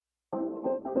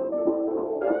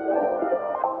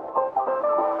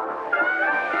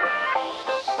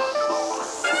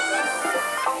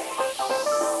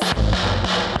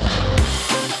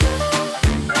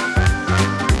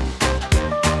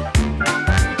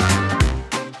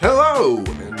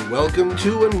welcome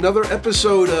to another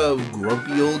episode of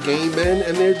Grumpy Old Gay Men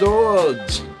and Their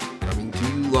Dogs, coming to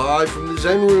you live from the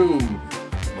Zen Room.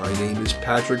 My name is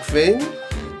Patrick Finn,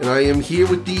 and I am here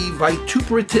with the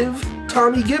vituperative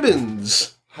Tommy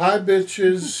Gibbons. Hi,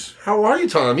 bitches. How are you,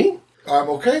 Tommy? I'm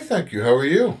okay, thank you. How are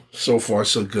you? So far,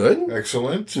 so good.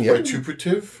 Excellent. Yeah.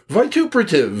 Vituperative?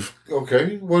 Vituperative.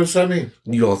 Okay, what does that mean?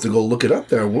 You'll have to go look it up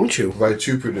there, won't you?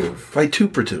 Vituperative.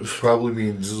 Vituperative. Probably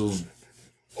means this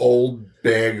old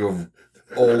bag of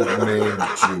old man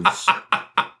juice.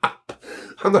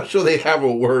 I'm not sure they have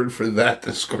a word for that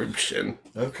description.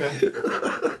 Okay.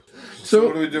 So So,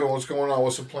 what are we doing? What's going on?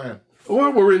 What's the plan?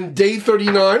 well, we're in day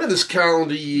 39 of this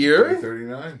calendar year.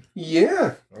 39.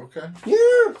 Yeah. Okay.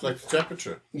 Yeah. It's like the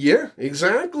temperature. Yeah,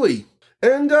 exactly.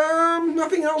 And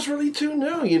nothing else really too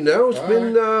new, you know. It's All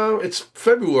been it's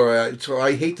February, so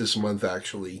I hate this month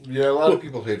actually. Yeah, a lot of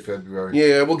people hate February.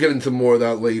 Yeah, we'll get into more of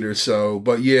that later. So,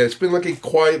 but yeah, it's been like a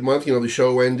quiet month. You know, the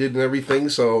show ended and everything,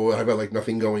 so I've got like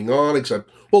nothing going on except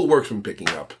work's been picking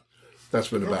up. That's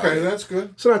been about Okay, it. that's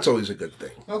good. So that's always a good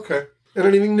thing. Okay. And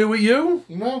anything new with you?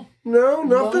 No. No,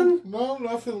 nothing. No,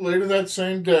 nothing. Later that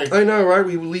same day. I know, right?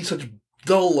 We lead such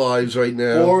dull lives right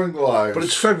now. Boring lives. But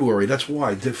it's February. That's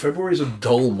why. February is a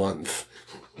dull month.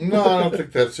 No, I don't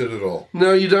think that's it at all.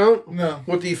 No, you don't? No.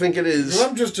 What do you think it is?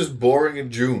 I'm just as boring in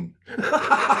June.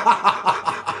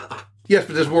 Yes,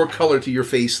 but there's more color to your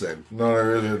face then.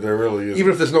 No, there really is.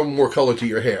 Even if there's no more color to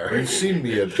your hair. You've seen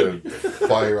me at the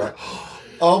fire.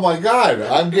 Oh my God!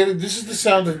 This is the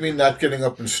sound of me not getting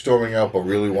up and storming out, but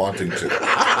really wanting to.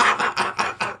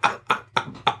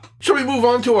 Shall we move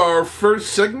on to our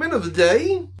first segment of the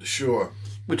day? Sure.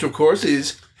 Which, of course,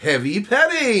 is heavy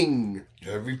petting.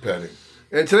 Heavy petting.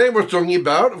 And today we're talking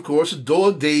about, of course,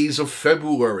 Dog Days of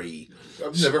February.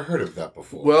 I've never heard of that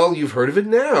before. Well, you've heard of it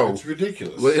now. It's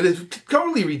ridiculous. Well, it is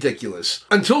totally ridiculous.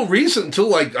 Until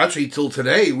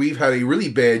today, we've had a really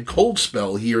bad cold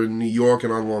spell here in New York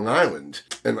and on Long Island.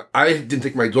 And I didn't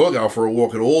take my dog out for a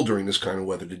walk at all during this kind of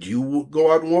weather. Did you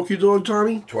go out and walk your dog,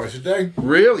 Tommy? Twice a day.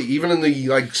 Really? Even in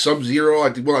the sub-zero,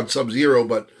 not sub-zero,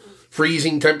 but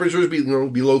freezing temperatures,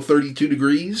 below 32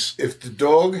 degrees? If the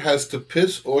dog has to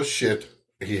piss or shit,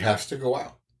 he has to go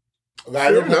out. I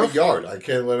Fair don't have enough. a yard. I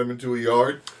can't let him into a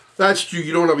yard. That's true.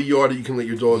 You don't have a yard that you can let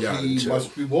your dog out He into.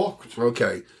 must be walked.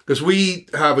 Okay, because we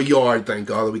have a yard, thank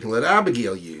God, that we can let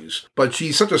Abigail use. But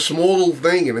she's such a small little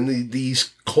thing, and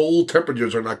these cold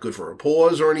temperatures are not good for her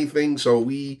paws or anything. So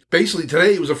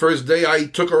today was the first day I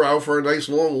took her out for a nice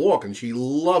long walk, and she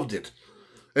loved it.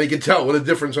 And you can tell what a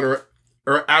difference in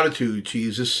her attitude.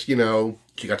 She's just, she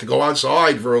got to go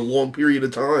outside for a long period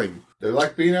of time. They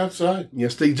like being outside.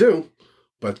 Yes, they do.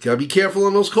 But gotta be careful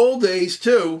on those cold days,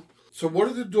 too. So what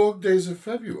are the dog days of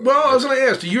February? Well, I was going to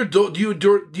ask, do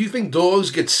you think dogs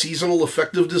get seasonal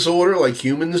affective disorder like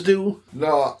humans do?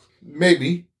 No,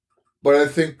 maybe. But I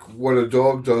think what a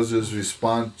dog does is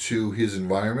respond to his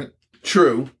environment.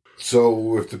 True.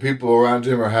 So if the people around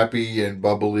him are happy and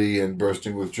bubbly and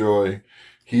bursting with joy,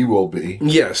 he will be.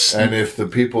 Yes. And if the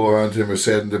people around him are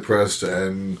sad and depressed,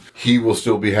 and he will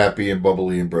still be happy and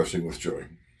bubbly and bursting with joy.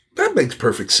 That makes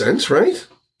perfect sense, right?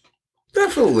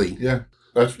 Definitely. Yeah,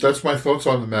 that's my thoughts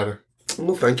on the matter.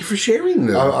 Well, thank you for sharing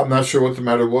them. I'm not sure what the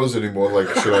matter was anymore.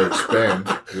 Like, should I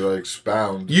expand? Should I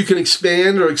expound? You can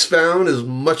expand or expound as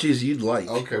much as you'd like.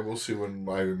 Okay, we'll see when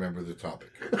I remember the topic.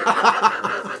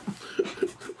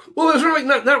 Well, there's really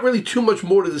not really too much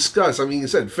more to discuss. I mean, you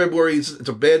said February it's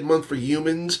a bad month for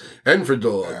humans and for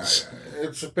dogs.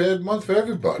 It's a bad month for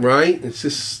everybody. Right?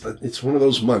 It's one of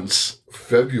those months.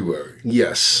 February.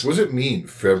 Yes. What does it mean,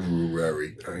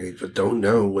 February? I don't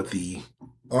know what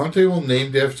Aren't they all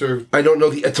named after... I don't know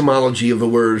the etymology of the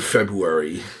word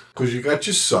February. Because you got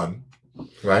your sun,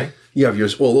 right? You have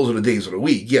yours. Well, those are the days of the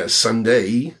week. Yes,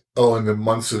 Sunday. Oh, and the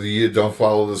months of the year don't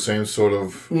follow the same sort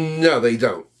of... No, they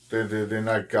don't. They're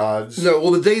not gods? No,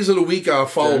 well, the days of the week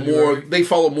follow January. more. They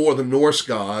follow more the Norse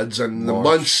gods, and the March.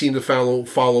 months seem to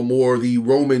follow more the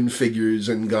Roman figures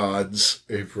and gods.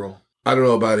 April. I don't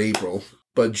know about April,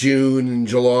 but June and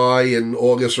July and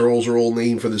August are all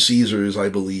named for the Caesars, I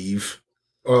believe.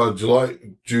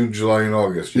 June, July, and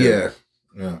August. Yeah.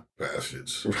 Yeah,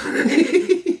 bastards.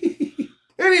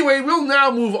 Anyway, we'll now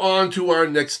move on to our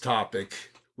next topic,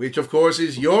 which, of course,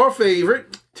 is your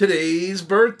favorite, today's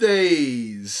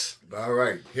birthdays. All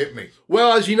right, hit me.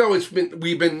 Well, as you know,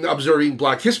 we've been observing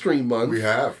Black History Month. We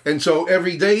have. And so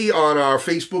every day on our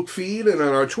Facebook feed and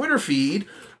on our Twitter feed,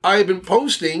 I've been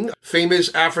posting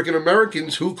famous African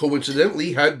Americans who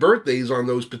coincidentally had birthdays on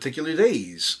those particular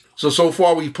days. So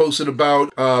far we've posted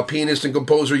about pianist and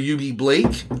composer U.B.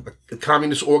 Blake, a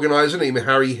communist organizer named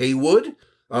Harry Haywood,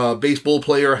 Baseball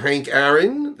player Hank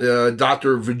Aaron,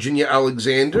 Dr. Virginia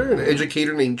Alexander, an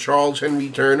educator named Charles Henry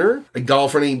Turner, a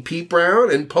golfer named Pete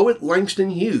Brown, and poet Langston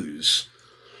Hughes.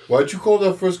 Why'd you call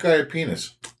that first guy a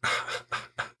penis?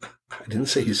 I didn't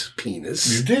say his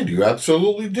penis. You did. You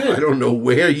absolutely did. I don't know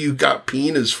where you got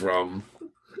penis from.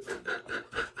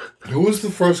 Who was the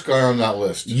first guy on that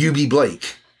list? U.B.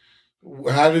 Blake.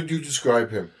 How did you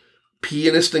describe him?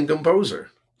 Pianist and composer.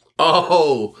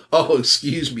 Oh,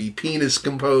 excuse me. Penis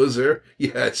composer.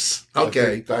 Yes.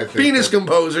 Okay. I think penis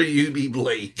composer, U.B.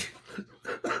 Blake.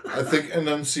 I think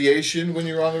enunciation when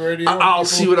you're on the radio. I'll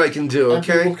see what I can do,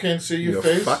 okay? People can't see your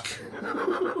face. Fuck.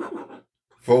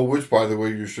 For which, by the way,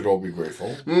 you should all be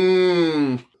grateful.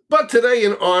 But today,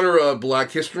 in honor of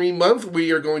Black History Month,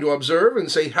 we are going to observe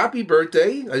and say happy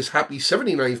birthday, as happy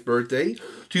 79th birthday,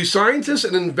 to scientist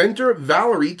and inventor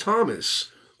Valerie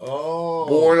Thomas. Oh.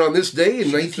 Born on this day in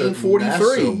she's 1943.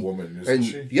 a NASA woman, isn't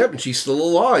she? Yep, and she's still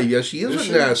alive. Yes, she is with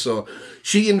NASA.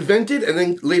 She invented and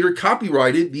then later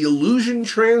copyrighted the illusion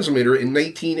transmitter in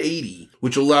 1980,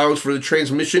 which allows for the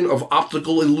transmission of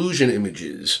optical illusion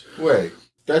images. Wait,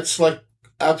 that's like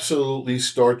absolutely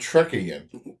Star Trek-ian.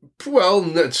 Well,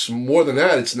 that's more than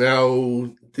that. It's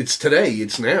today.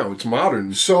 It's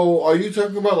modern. So, are you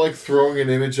talking about like throwing an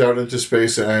image out into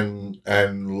space and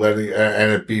letting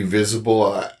it be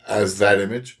visible as that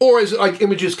image, or is it like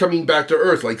images coming back to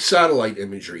Earth, like satellite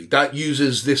imagery that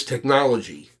uses this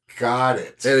technology? Got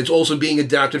it. And it's also being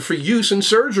adapted for use in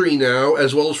surgery now,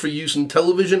 as well as for use in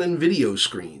television and video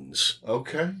screens.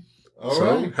 Okay. All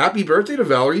right. Happy birthday to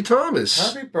Valerie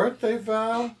Thomas. Happy birthday,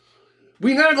 Val.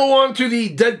 We now go on to the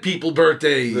dead people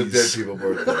birthdays. The dead people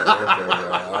birthday. Okay,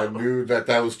 I knew that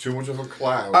was too much of a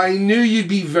cloud. I knew you'd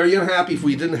be very unhappy if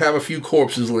we didn't have a few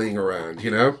corpses laying around, you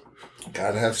know?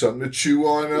 Gotta have something to chew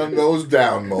on those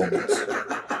down moments.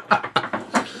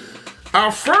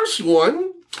 Our first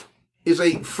one is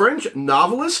a French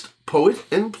novelist, poet,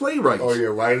 and playwright. Oh, yeah,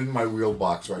 right in my wheel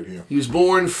box right here. He was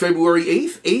born February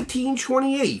 8th,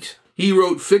 1828. He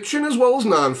wrote fiction as well as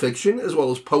nonfiction, as well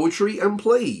as poetry and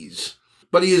plays.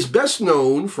 But he is best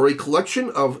known for a collection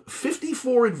of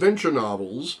 54 adventure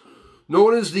novels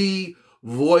known as the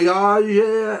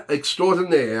Voyages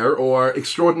Extraordinaires, or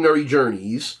Extraordinary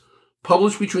Journeys,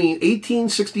 published between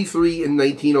 1863 and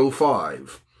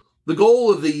 1905. The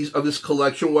goal of this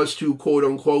collection was to,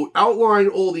 quote-unquote, outline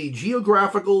all the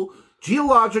geographical,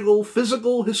 geological,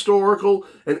 physical, historical,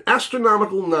 and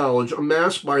astronomical knowledge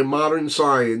amassed by modern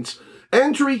science,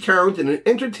 and to recount in an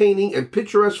entertaining and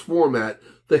picturesque format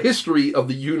the history of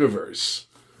the universe.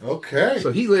 Okay.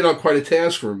 So he laid out quite a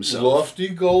task for himself. Lofty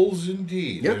goals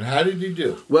indeed. Yep. And how did he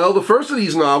do? Well, the first of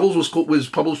these novels was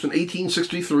published in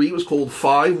 1863. It was called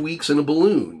 5 Weeks in a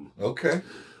Balloon. Okay.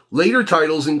 Later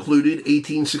titles included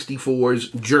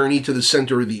 1864's Journey to the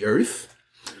Center of the Earth,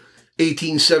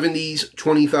 1870's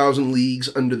 20,000 Leagues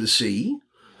Under the Sea,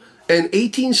 and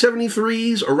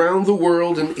 1873's Around the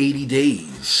World in 80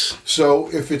 Days. So,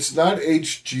 if it's not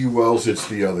H.G. Wells, it's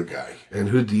the other guy. And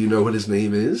who do you know what his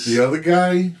name is? The other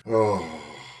guy? Oh,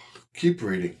 keep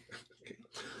reading.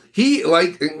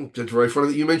 It's very funny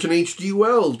that you mentioned H.G.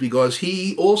 Wells, because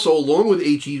he also, along with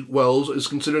H.G. Wells, is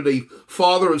considered a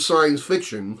father of science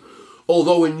fiction,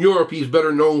 although in Europe he's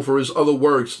better known for his other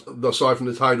works, aside from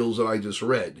the titles that I just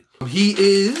read. He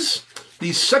is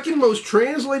the second most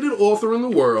translated author in the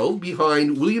world,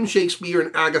 behind William Shakespeare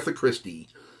and Agatha Christie,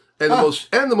 and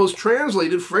the most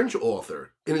translated French author.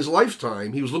 In his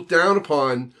lifetime, he was looked down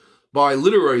upon by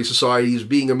literary societies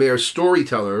being a mere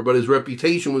storyteller, but his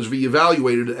reputation was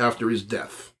reevaluated after his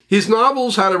death. His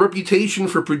novels had a reputation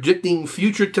for predicting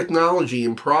future technology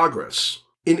and progress.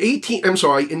 In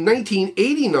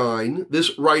 1989,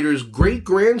 this writer's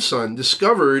great-grandson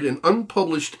discovered an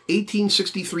unpublished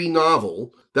 1863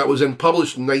 novel that was then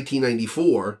published in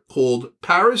 1994 called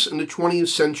Paris in the 20th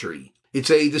Century. It's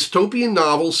a dystopian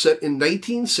novel set in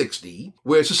 1960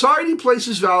 where society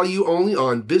places value only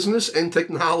on business and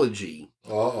technology.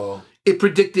 Uh-oh. It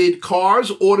predicted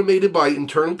cars automated by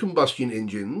internal combustion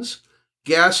engines,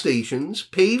 gas stations,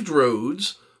 paved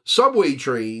roads, subway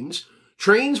trains,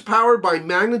 trains powered by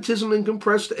magnetism and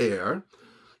compressed air,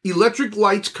 electric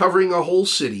lights covering a whole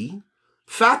city,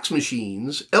 fax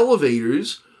machines,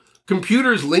 elevators,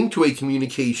 computers linked to a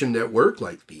communication network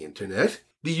like the internet,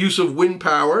 the use of wind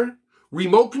power,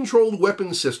 remote-controlled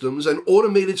weapon systems, and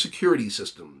automated security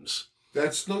systems.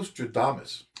 That's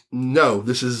Nostradamus. No,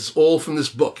 this is all from this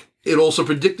book. It also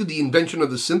predicted the invention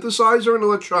of the synthesizer in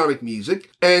electronic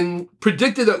music, and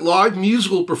predicted that live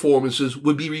musical performances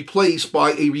would be replaced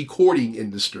by a recording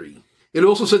industry. It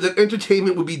also said that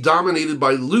entertainment would be dominated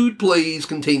by lewd plays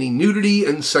containing nudity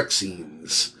and sex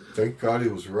scenes. Thank God he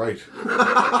was right.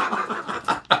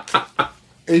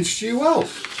 H.G.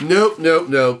 Wells.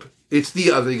 Nope. It's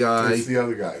the other guy. It's the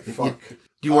other guy. Fuck.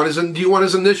 Do you want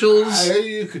his initials?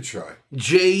 You could try.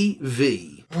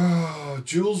 J.V. Oh,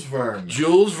 Jules Verne.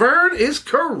 Jules Verne is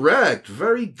correct.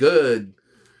 Very good.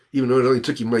 Even though it only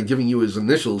took you by giving you his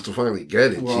initials to finally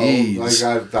get it. Well,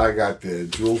 Jeez. I got the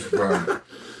Jules Verne.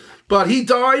 But he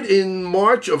died in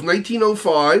March of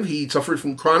 1905. He suffered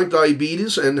from chronic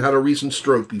diabetes and had a recent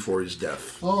stroke before his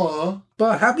death. Aw.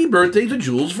 But happy birthday to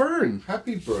Jules Verne.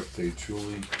 Happy birthday,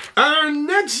 Julie. Our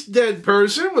next dead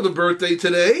person with a birthday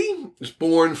today was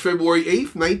born February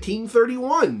 8th,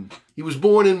 1931. He was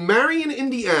born in Marion,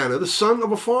 Indiana, the son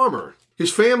of a farmer.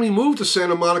 His family moved to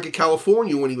Santa Monica,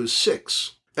 California when he was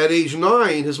 6. At age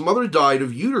 9, his mother died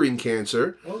of uterine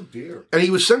cancer. Oh, dear. And he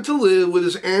was sent to live with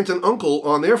his aunt and uncle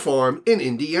on their farm in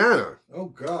Indiana. Oh,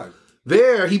 God.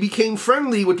 There, he became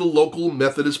friendly with the local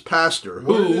Methodist pastor.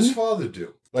 What did his father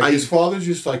do? His father's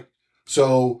just like,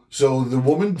 so the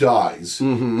woman dies,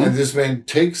 and this man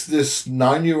takes this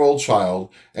 9-year-old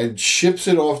child and ships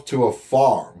it off to a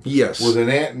farm. Yes. With an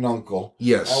aunt and uncle.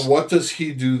 Yes. And what does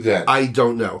he do then? I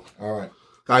don't know. All right.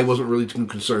 I wasn't really too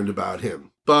concerned about him.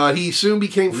 But he soon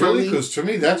became friendly. Really? Because to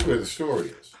me, that's where the story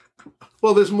is.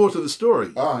 Well, there's more to the story.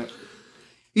 All right.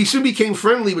 He soon became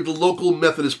friendly with the local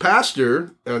Methodist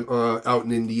pastor out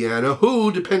in Indiana,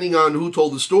 who, depending on who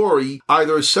told the story,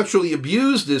 either sexually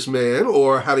abused this man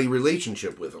or had a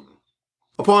relationship with him.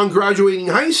 Upon graduating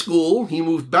high school, he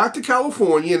moved back to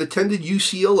California and attended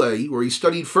UCLA, where he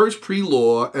studied first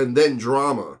pre-law and then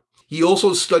drama. He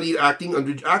also studied acting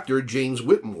under actor James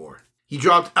Whitmore. He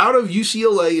dropped out of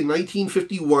UCLA in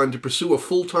 1951 to pursue a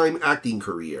full-time acting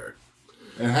career.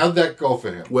 And how'd that go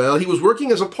for him? Well, he was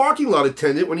working as a parking lot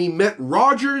attendant when he met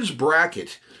Rogers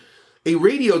Brackett, a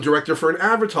radio director for an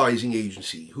advertising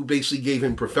agency, who basically gave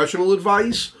him professional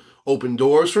advice, opened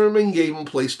doors for him, and gave him a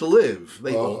place to live.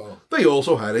 They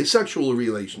also had a sexual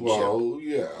relationship. Well,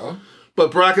 yeah.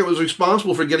 But Brackett was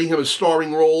responsible for getting him a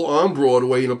starring role on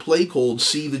Broadway in a play called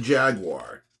See the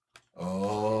Jaguar.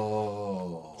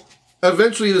 Oh.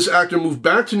 Eventually, this actor moved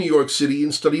back to New York City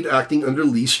and studied acting under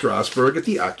Lee Strasberg at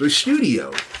the Actors Studio.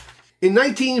 In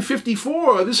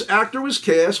 1954, this actor was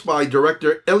cast by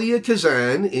director Elia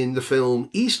Kazan in the film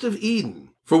East of Eden,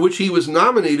 for which he was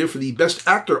nominated for the Best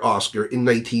Actor Oscar in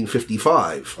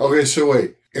 1955. Okay, so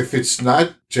wait. If it's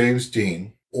not James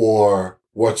Dean or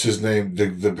what's his name,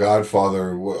 the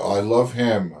Godfather, I love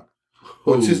him.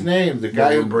 What's his name? The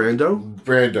guy who...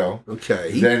 Brando.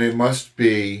 Okay. Then it must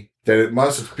be...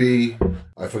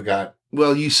 I forgot.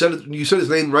 Well, you said his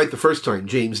name right the first time,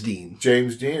 James Dean.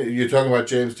 James Dean? You're talking about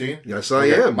James Dean? Yes, I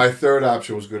am. My third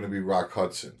option was going to be Rock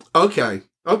Hudson. Okay.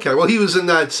 Well, he was in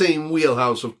that same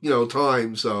wheelhouse of,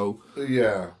 time, so...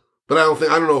 Yeah. But I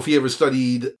don't know if he ever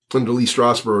studied under Lee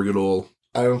Strasberg at all.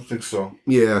 I don't think so.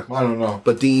 Yeah. I don't know.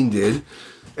 But Dean did.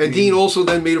 And Dean also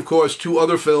then made, of course, 2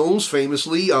 other films,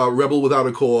 famously, Rebel Without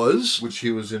a Cause. Which he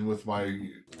was in with my...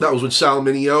 That was with Sal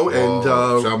Mineo and...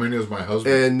 Sal Mineo is my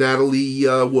husband. And Natalie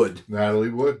Wood. Natalie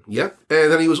Wood. Yep.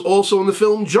 And then he was also in the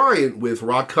film Giant with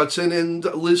Rock Hudson and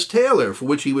Liz Taylor, for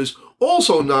which he was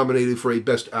also nominated for a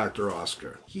Best Actor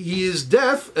Oscar. His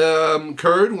death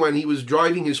occurred when he was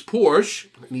driving his Porsche,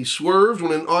 and he swerved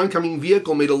when an oncoming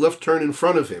vehicle made a left turn in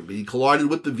front of him, but he collided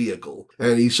with the vehicle.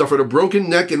 And he suffered a broken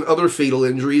neck and other fatal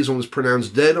injuries and was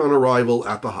pronounced dead on arrival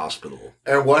at the hospital.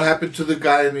 And what happened to the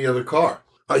guy in the other car?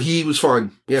 He was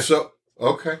fine. Yeah. So,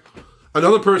 okay.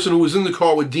 Another person who was in the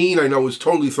car with Dean, I know, was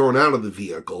totally thrown out of the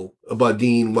vehicle, but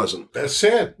Dean wasn't. That's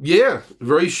sad. Yeah.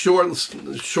 Very short,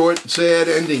 sad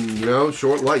ending,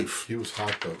 short life. He was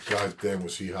hot, though. God damn,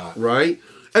 was he hot. Right?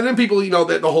 And then people,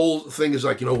 that the whole thing is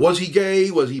like, was he gay?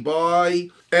 Was he bi?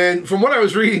 And from what I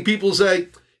was reading, people say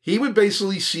he would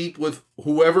basically seat with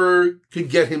whoever could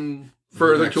get him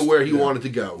further to where he wanted to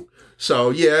go. So,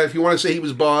 yeah, if you want to say he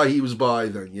was bi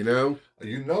then, You know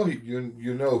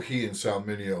he and Sal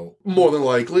Mineo. More than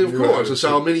likely, of course. So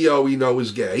Sal Mineo we know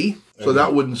is gay, so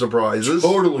that wouldn't surprise us.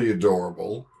 Totally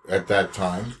adorable at that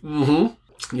time.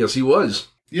 Mm-hmm. Yes, he was.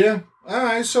 Yeah. All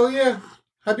right, so yeah.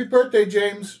 Happy birthday,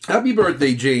 James. Happy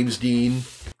birthday, James Dean.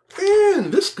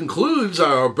 And this concludes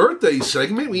our birthday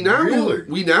segment. We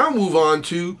now move on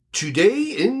to Today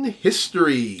in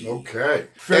History. Okay.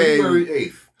 February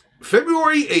 8th.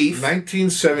 February 8th.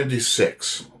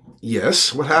 1976.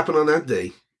 Yes. What happened on that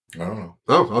day? I don't know.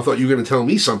 Oh, I thought you were going to tell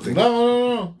me something.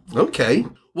 No. Okay.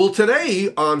 Well,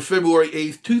 today, on February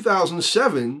 8th,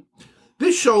 2007,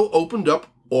 this show opened up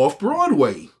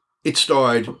off-Broadway. It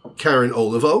starred Karen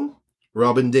Olivo,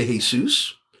 Robin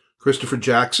DeJesus, Christopher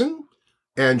Jackson,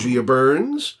 Andrea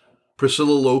Burns,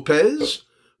 Priscilla Lopez,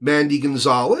 Mandy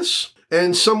Gonzalez,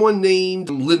 and someone named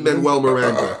Lin-Manuel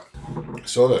Miranda. I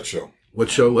saw that show. What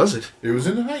show was it? It was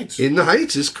In the Heights. In the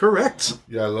Heights is correct.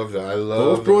 Yeah, I love that. I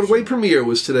love Both Broadway premiere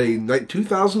was today,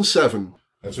 2007.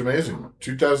 That's amazing.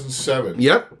 2007.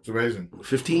 Yep. It's amazing.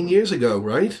 15 years ago,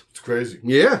 right? It's crazy.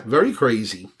 Yeah, very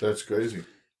crazy. That's crazy.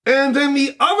 And then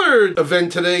the other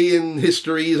event today in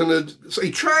history is a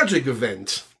tragic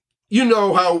event. You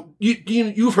know how,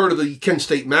 you've heard of the Kent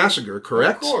State Massacre,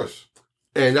 correct? Of course.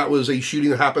 And that was a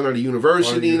shooting that happened at a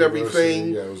university and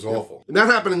everything. Yeah, it was awful. And that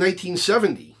happened in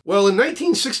 1970. Well, in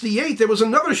 1968, there was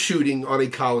another shooting on a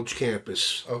college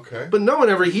campus. Okay. But no one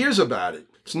ever hears about it.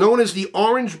 It's known as the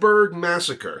Orangeburg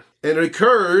Massacre. And it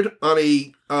occurred on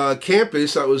a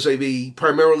campus that was a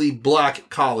primarily black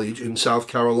college in South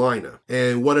Carolina.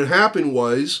 And what had happened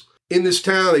was, in this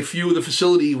town, a few of the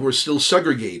facilities were still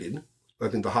segregated. I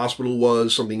think the hospital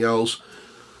was, something else.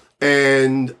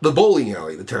 And the bowling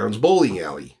alley, the town's bowling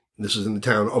alley. This is in the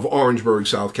town of Orangeburg,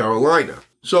 South Carolina.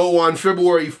 So on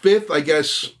February 5th, I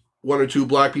guess one or two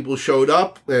black people showed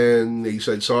up and they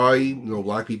said, sorry, no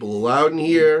black people allowed in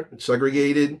here. It's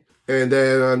segregated. And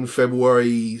then on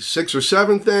February 6th or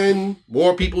 7th, then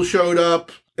more people showed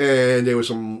up and there were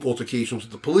some altercations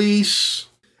with the police.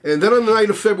 And then on the night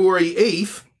of February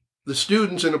 8th, the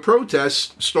students in a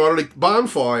protest started a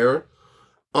bonfire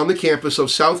on the campus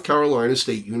of South Carolina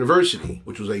State University,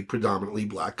 which was a predominantly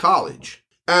black college.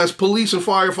 As police and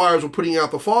firefighters were putting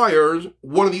out the fires,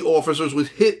 one of the officers was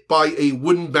hit by a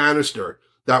wooden banister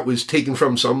that was taken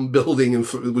from some building and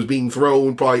was being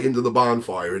thrown probably into the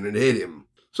bonfire, and it hit him.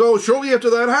 So shortly after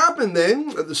that happened then,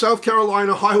 the South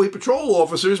Carolina Highway Patrol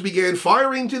officers began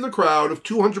firing to the crowd of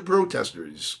 200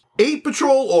 protesters. 8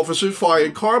 patrol officers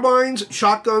fired carbines,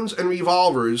 shotguns, and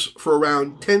revolvers for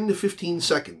around 10 to 15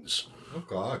 seconds. Oh,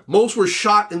 God. Most were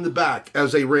shot in the back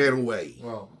as they ran away.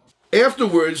 Wow.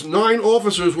 Afterwards, 9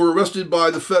 officers were arrested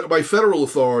by federal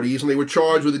authorities, and they were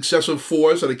charged with excessive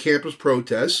force at a campus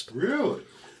protest. Really?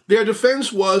 Their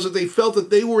defense was that they felt that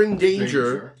they were in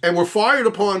danger and were fired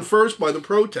upon first by the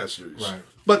protesters. Right.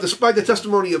 But despite the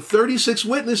testimony of 36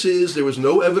 witnesses, there was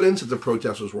no evidence that the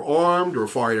protesters were armed or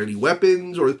fired any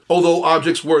weapons, although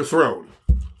objects were thrown,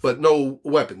 but no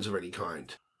weapons of any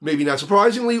kind. Maybe not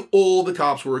surprisingly, all the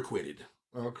cops were acquitted.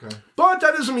 Okay. But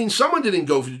that doesn't mean someone didn't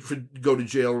go to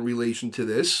jail in relation to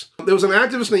this. There was an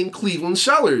activist named Cleveland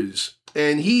Sellers,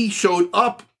 and he showed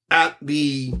up at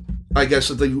the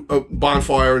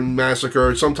bonfire and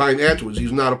massacre sometime afterwards. He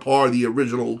was not a part of the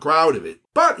original crowd of it.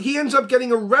 But he ends up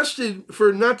getting arrested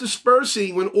for not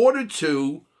dispersing when ordered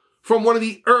to from one of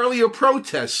the earlier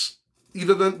protests,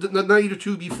 either the night or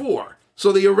two before.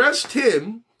 So they arrest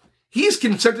him. He's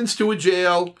sentenced to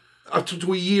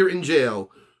a year in jail,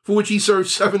 for which he served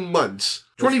 7 months.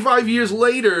 25 years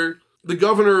later, the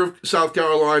governor of South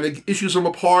Carolina issues him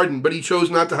a pardon, but he chose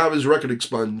not to have his record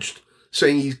expunged,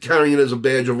 saying he's carrying it as a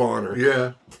badge of honor.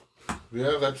 Yeah.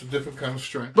 Yeah, that's a different kind of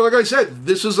strength. But like I said,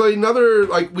 this is another,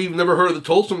 we've never heard of the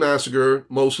Tulsa Massacre,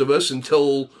 most of us,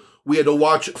 until we had to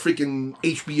watch a freaking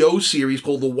HBO series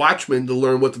called The Watchmen to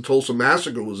learn what the Tulsa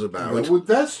Massacre was about. Well,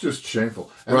 that's just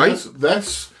shameful. And right?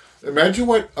 That's imagine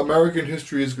what American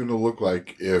history is going to look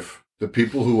like if the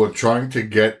people who are trying to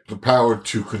get the power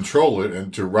to control it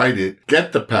and to write it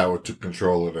get the power to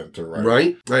control it and to write it.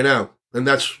 Right? I know. And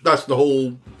that's the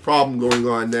whole problem going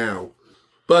on now.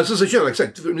 But it's just a shame. Like I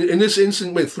said, in this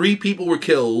incident, when 3 people were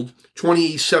killed,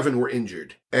 27 were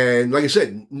injured. And like I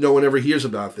said, no one ever hears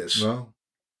about this. No.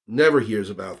 Never hears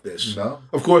about this. No.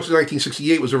 Of course,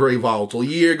 1968 was a very volatile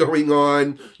year going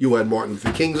on. You had Martin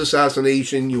Luther King's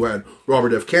assassination. You had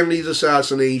Robert F. Kennedy's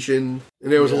assassination.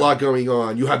 And there was a lot going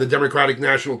on. You had the Democratic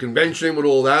National Convention with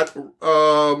all that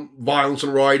violence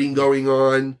and rioting going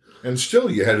on. And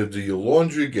still, you had to do your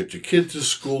laundry, get your kids to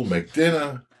school, make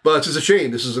dinner. But it's just a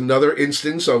shame. This is another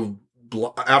instance of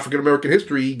African-American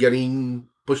history getting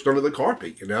pushed under the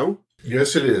carpet, you know?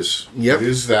 Yes, it is. Yep. It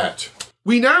is that.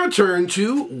 We now turn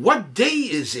to what day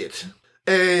is it?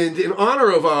 And in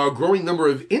honor of our growing number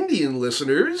of Indian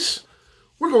listeners,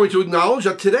 we're going to acknowledge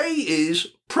that today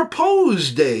is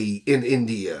Propose Day in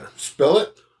India. Spell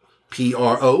it.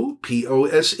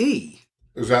 Propose.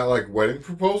 Is that like wedding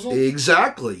proposal?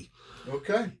 Exactly.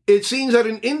 Okay. It seems that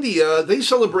in India, they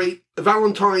celebrate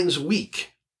Valentine's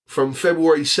Week from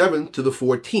February 7th to the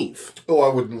 14th. Oh,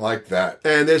 I wouldn't like that.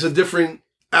 And there's a different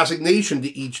assignation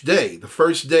to each day. The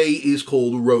first day is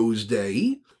called Rose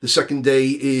Day. The second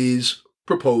day is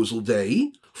Proposal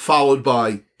Day, followed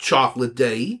by Chocolate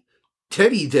Day,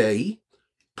 Teddy Day,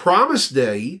 Promise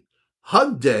Day,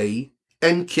 Hug Day,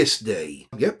 and Kiss Day.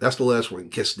 Yep, that's the last one,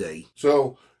 Kiss Day.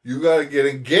 So you got to get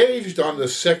engaged on the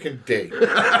second date.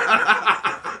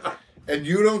 and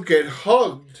you don't get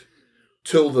hugged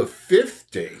till the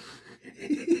 5th date,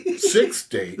 6th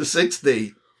date. The 6th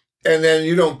date. And then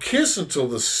you don't kiss until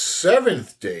the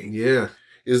 7th date. Yeah.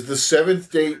 Is the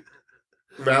 7th date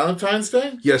Valentine's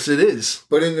Day? Yes, it is.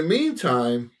 But in the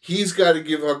meantime, he's got to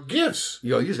give her gifts.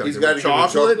 He's got to give her her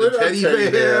chocolate, a teddy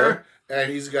bear,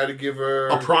 and he's got to give her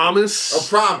a promise. A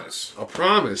promise. A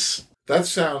promise. That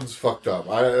sounds fucked up.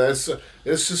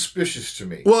 It's suspicious to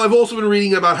me. Well, I've also been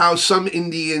reading about how some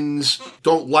Indians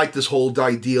don't like this whole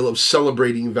ideal of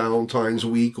celebrating Valentine's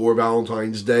Week or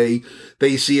Valentine's Day.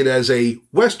 They see it as a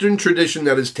Western tradition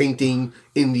that is tainting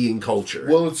Indian culture.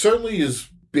 Well, it certainly is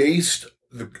based.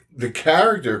 The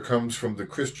character comes from the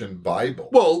Christian Bible.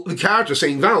 Well, the character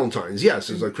Saint Valentine's, yes,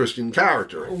 is a Christian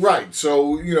character. Right.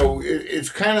 So, it's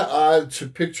kind of odd to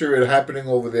picture it happening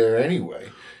over there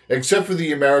anyway. Except for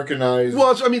the Americanized...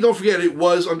 Well, don't forget, it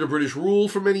was under British rule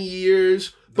for many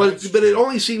years, but it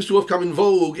only seems to have come in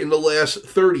vogue in the last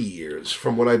 30 years,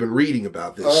 from what I've been reading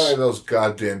about this. Oh, those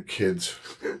goddamn kids.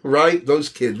 Right? Those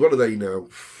kids, what do they know?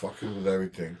 Fucking with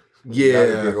everything.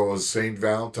 Yeah. Now they go on St.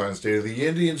 Valentine's Day to the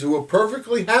Indians who were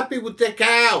perfectly happy with their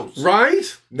cows.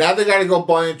 Right? Now they got to go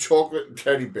buying chocolate and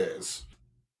teddy bears.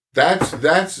 That's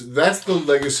the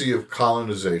legacy of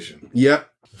colonization. Yep.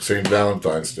 St.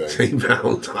 Valentine's Day. St.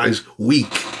 Valentine's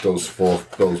Week. Those poor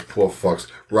fucks.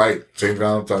 Right. St.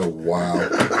 Valentine's. Wow.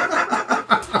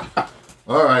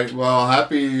 All right. Well,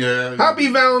 happy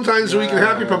Valentine's Week and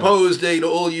happy Proposed Day to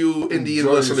all you Indian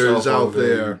listeners out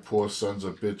there. You poor sons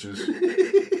of bitches.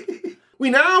 We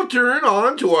now turn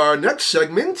on to our next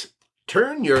segment,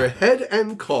 Turn Your Head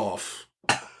and Cough.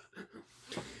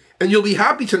 And you'll be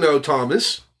happy to know,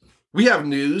 Thomas, we have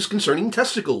news concerning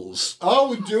testicles. Oh,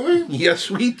 we're doing? Yes,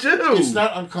 we do. It's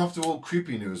not uncomfortable,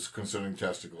 creepy news concerning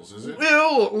testicles, is it?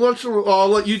 Well, I'll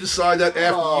let you decide that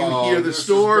after you hear the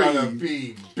story. This is gonna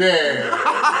be bad.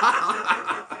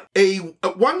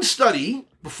 One study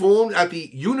performed at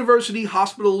the University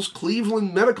Hospital's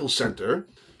Cleveland Medical Center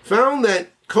found that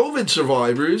COVID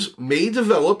survivors may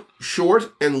develop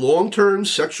short and long-term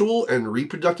sexual and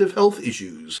reproductive health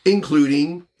issues,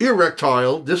 including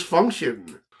erectile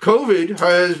dysfunction. COVID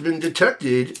has been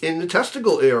detected in the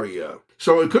testicle area,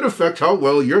 so it could affect how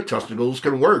well your testicles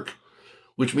can work,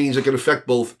 which means it can affect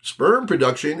both sperm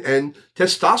production and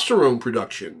testosterone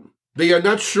production. They are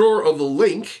not sure of the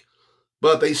link,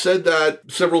 but they said that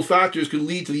several factors could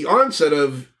lead to the onset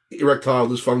of erectile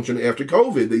dysfunction after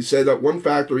COVID. They said that one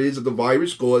factor is that the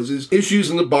virus causes issues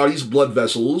in the body's blood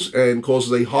vessels and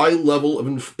causes a high level of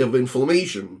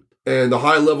inflammation. And the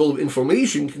high level of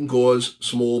inflammation can cause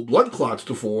small blood clots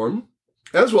to form,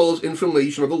 as well as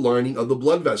inflammation of the lining of the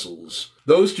blood vessels.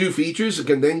 Those two features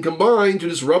can then combine to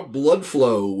disrupt blood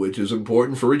flow, which is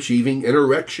important for achieving an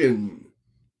erection.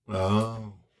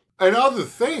 Oh. And other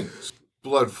things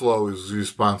blood flow is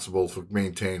responsible for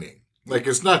maintaining. Like,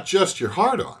 it's not just your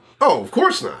heart-on. Oh, of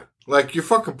course not. Like, your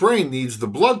fucking brain needs the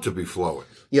blood to be flowing.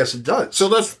 Yes, it does. So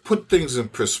let's put things in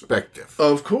perspective.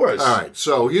 Of course. All right,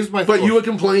 so here's my But you had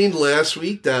complained last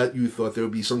week that you thought there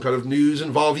would be some kind of news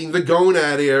involving the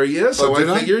gonad area, so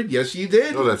I figured, yes, you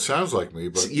did. Oh, that sounds like me,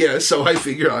 but... Yes, so I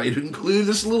figured I'd include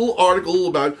this little article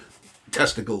about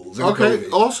testicles. And okay,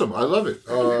 COVID. Awesome. I love it.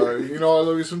 I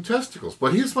love you some testicles.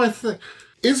 But here's my thing.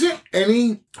 Isn't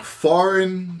any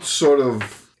foreign sort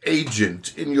of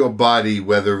agent in your body,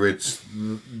 whether it's,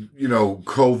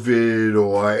 COVID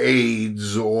or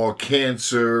AIDS or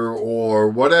cancer or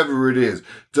whatever it is,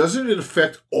 doesn't it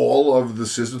affect all of the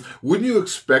systems? Wouldn't you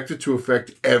expect it to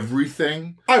affect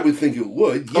everything? I would think it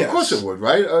would, yes. Of course it would,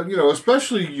 right?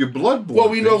 Especially your bloodborne. Well,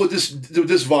 we know with this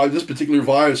particular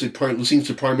virus, it seems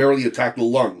to primarily attack the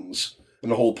lungs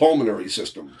and the whole pulmonary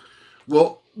system.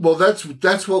 Well, that's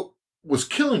what was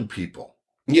killing people.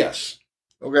 Yes.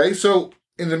 Okay, so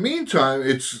in the meantime,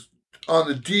 it's on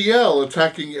the DL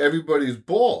attacking everybody's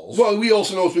balls. Well, we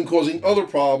also know it's been causing other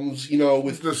problems,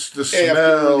 with the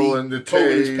smell and the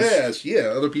taste. Passed.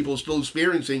 Yeah, other people are still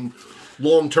experiencing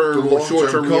long-term or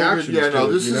short-term reactions. Yeah,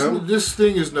 no, this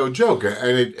thing is no joke,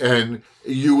 and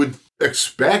you would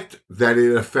expect that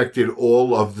it affected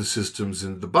all of the systems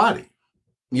in the body.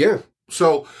 Yeah.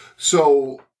 So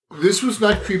this was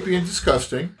not creepy and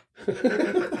disgusting.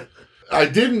 I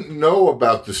didn't know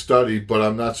about the study, but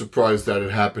I'm not surprised that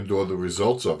it happened or the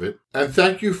results of it. And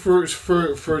thank you for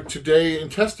Today in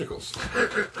Testicles.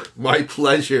 My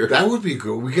pleasure. That would be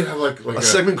good. We could have like a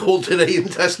segment called Today in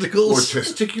Testicles. Or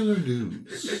testicular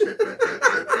news.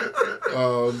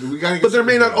 But there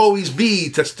may not always be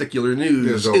testicular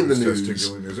news in the news.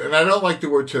 Testicular news. And I don't like the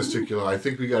word testicular. I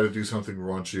think we got to do something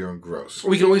raunchier and gross.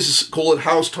 We can always call it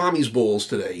House Tommy's Balls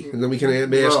today, and then we can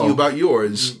ask you about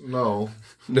yours. No.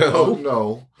 No?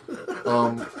 No.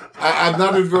 I'm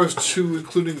not adverse to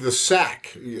including the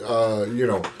sack.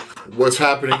 What's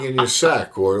happening in your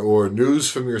sack, or news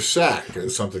from your sack, or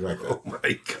something like that. Oh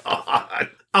my God.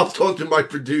 I'll talk to my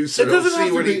producer and see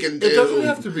what he can do. It doesn't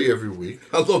have to be every week.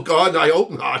 Oh, God, I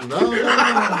hope not.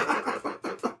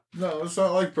 No, it's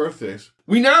not like birthdays.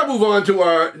 We now move on to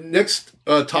our next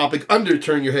topic under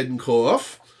Turn Your Head and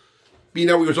Cough. We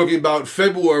were talking about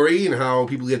February and how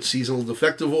people get seasonal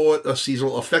affective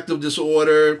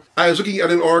disorder. I was looking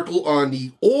at an article on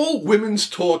the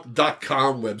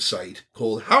allwomenstalk.com website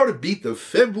called How to Beat the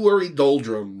February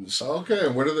Doldrums. Okay,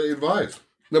 and what do they advise?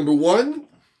 Number 1,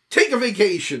 take a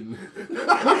vacation.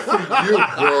 You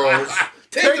girls.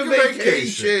 Take a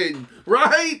vacation.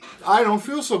 Right? I don't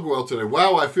feel so well today.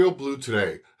 Wow, I feel blue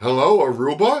today. Hello,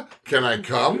 Aruba? Can I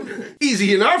come?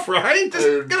 Easy enough, right?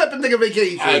 Just get up and take a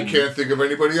vacation. I can't think of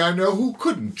anybody I know who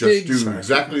couldn't just do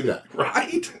exactly that.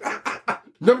 Right?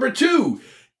 Number 2,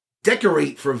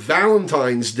 decorate for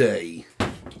Valentine's Day.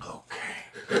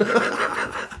 Okay.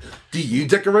 Do you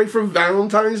decorate for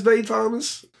Valentine's Day,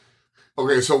 Thomas?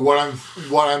 Okay, so what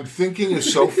I'm thinking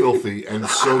is so filthy and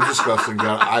so disgusting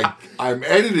that I'm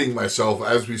editing myself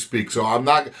as we speak. So I'm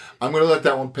going to let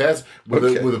that one pass with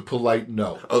a polite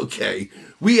no. Okay.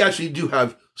 We actually do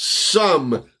have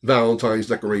some Valentine's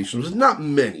decorations, not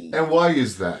many. And why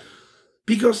is that?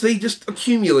 Because they just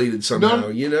accumulated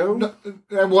somehow, No,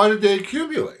 and why did they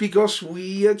accumulate? Because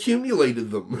we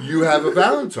accumulated them. You have a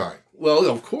Valentine. Well,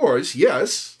 of course,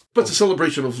 yes. But it's a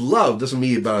celebration of love. Doesn't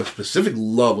mean about a specific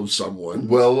love of someone.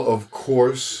 Well, of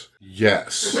course,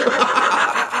 yes.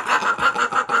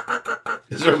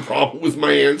 Is there a problem with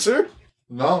my answer?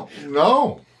 No.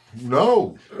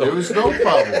 There is no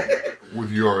problem with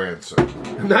your answer.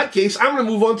 In that case, I'm going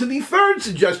to move on to the third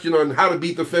suggestion on how to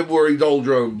beat the February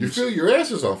doldrums. You feel your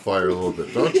ass is on fire a little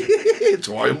bit, don't you? It's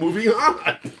why I'm moving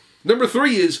on. Number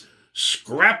 3 is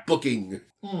scrapbooking.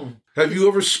 Have you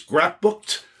ever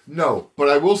scrapbooked? No, but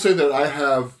I will say that I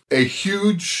have a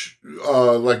huge,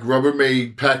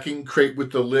 Rubbermaid packing crate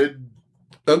with the lid.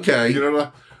 Okay.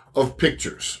 Of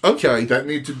pictures. Okay. That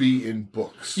need to be in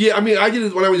books. Yeah, I did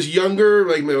it when I was younger,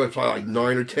 maybe probably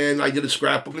 9 or 10. I did a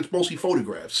scrapbook. It's mostly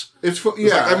photographs. I might as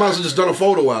well just done a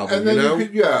photo album, and then you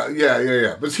could,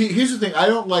 yeah. But here's the thing. I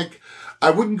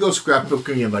wouldn't go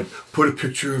scrapbooking and put a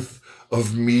picture of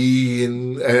me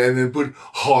and then put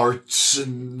hearts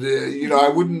and I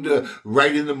wouldn't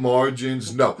write in the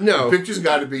margins. No, the pictures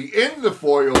got to be in the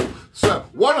foil, so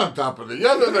one on top of the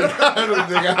other. They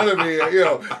got to be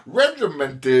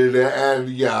regimented, and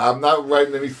I'm not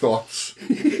writing any thoughts.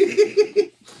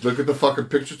 Look at the fucking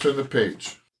picture, turn the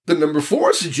page. The number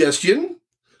 4 suggestion: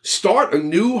 start a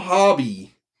new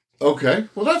hobby. Okay,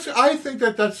 well I think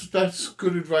that's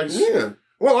good advice. Yeah.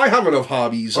 Well, I have enough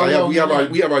hobbies. We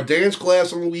have our dance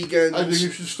class on the weekends. I think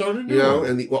you should start a new one.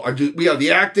 And I do. We have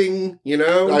the acting.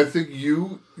 I think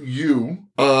you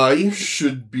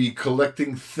should be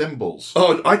collecting thimbles.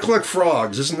 Oh, I collect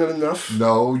frogs. Isn't that enough?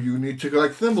 No, you need to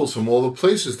collect thimbles from all the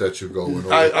places that you're going.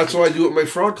 That's what I do with my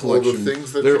frog collection. All the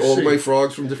things that they're all my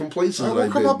frogs from different places. We'll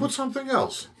come up with something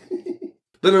else.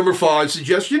 The number 5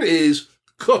 suggestion is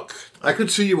cook. I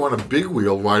could see you on a big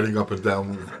wheel riding up and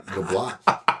down the block.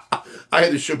 I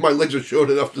had to my legs are short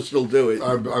enough to still do it.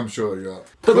 I'm sure, yeah.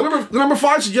 But the number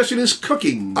 5 suggestion is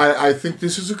cooking. I think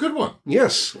this is a good one.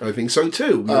 Yes, I think so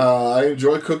too. I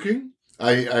enjoy cooking.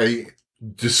 I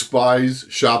despise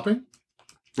shopping.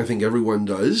 I think everyone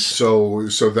does. So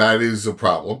that is a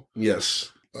problem.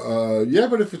 Yes.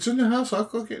 But if it's in the house, I'll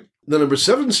cook it. The number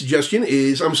 6 suggestion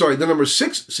is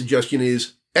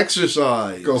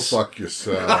exercise. Go fuck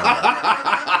yourself.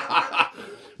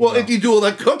 Well, if you do all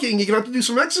that cooking, you're going to have to do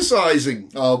some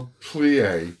exercising. I'll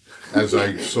plie as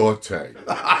I saute.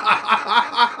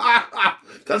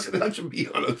 That should be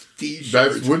on a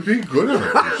t-shirt. That would be good on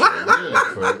a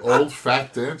t-shirt, for old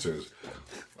fat dancers.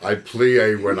 I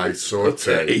plie when I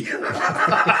saute.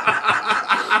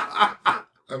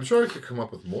 I'm sure I could come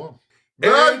up with more.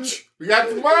 Merch! We got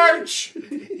the merch!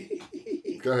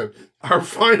 Go ahead. Our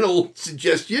final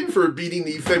suggestion for beating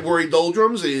the February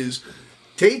doldrums is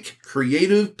take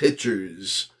creative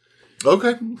pictures.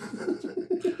 Okay.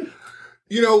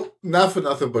 Not for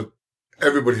nothing, but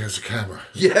everybody has a camera.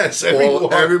 Yes,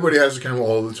 everybody has a camera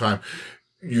all the time.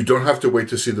 You don't have to wait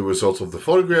to see the results of the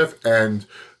photograph, and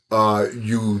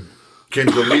you can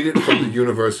delete it from the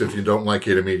universe if you don't like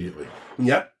it immediately.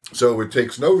 Yep. So it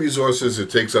takes no resources. It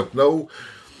takes up no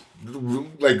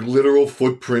literal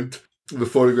footprint. The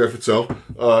photograph itself,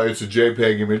 it's a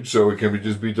JPEG image, so it can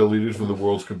just be deleted from the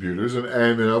world's computers,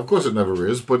 and of course it never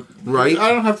is. But right, I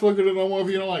don't have to look at it no more if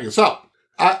you don't like it. So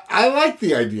I like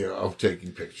the idea of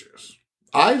taking pictures.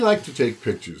 I like to take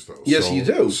pictures, though. Yes, you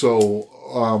do.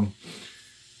 So,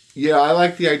 yeah, I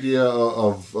like the idea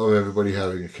of everybody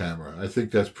having a camera. I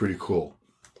think that's pretty cool.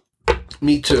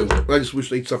 Me too. I just wish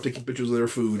they'd stop taking pictures of their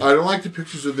food. I don't like the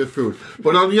pictures of their food.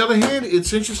 But on the other hand,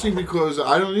 it's interesting because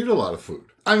I don't eat a lot of food.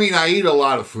 I mean, I eat a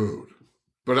lot of food,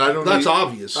 but I don't That's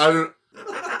obvious. I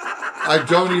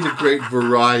don't eat a great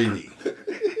variety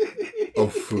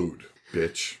of food,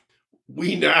 bitch.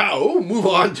 We now move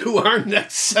on to our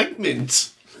next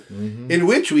segment, in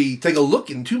which we take a look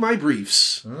into my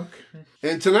briefs. Okay.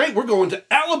 And tonight we're going to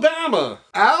Alabama.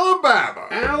 Alabama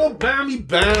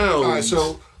bound. All right,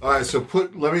 so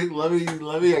let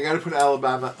me. I got to put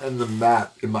Alabama and the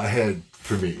map in my head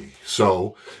for me.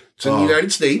 So It's in the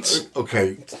United States.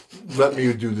 Okay, let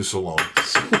me do this alone.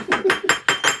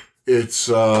 It's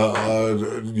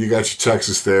you got your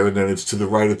Texas there, and then it's to the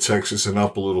right of Texas and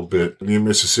up a little bit near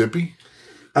Mississippi.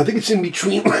 I think it's in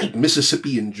between like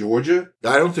Mississippi and Georgia.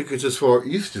 I don't think it's as far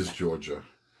east as Georgia.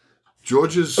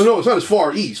 Georgia's. Oh no, it's not as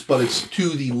far east, but it's to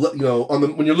the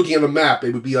when you're looking at the map,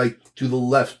 it would be like to the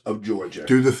left of Georgia.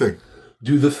 Do the thing.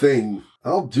 Do the thing.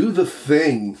 I'll do the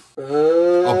thing.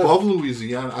 Above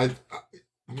Louisiana,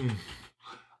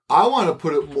 I want to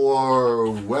put it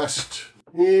more west.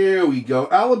 Here we go.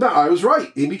 Alabama. I was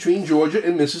right. In between Georgia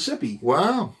and Mississippi.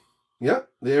 Wow. Yep,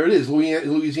 there it is.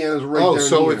 Louisiana's right there. Oh,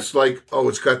 so it's like,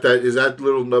 it's got that, is that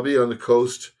little nubby on the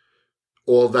coast?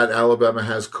 All that Alabama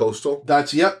has coastal?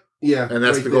 Yeah. And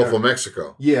that's right the Gulf there. of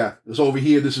Mexico. Yeah, it's over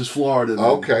here. This is Florida. Then.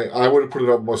 Okay, I would have put it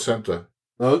up more center.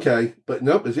 Okay, but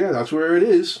nope, that's where it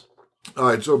is. All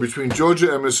right, so between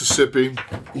Georgia and Mississippi,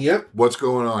 Yep. what's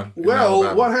going on?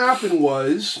 Well, what happened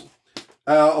was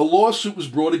a lawsuit was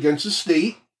brought against the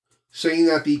state saying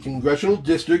that the congressional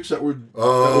districts that were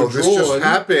this just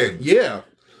happened. Yeah,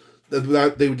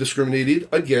 that they were discriminated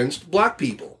against black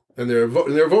people and their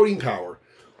voting power.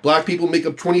 Black people make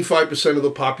up 25% of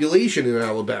the population in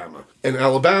Alabama, and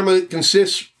Alabama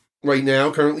consists right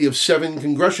now currently of 7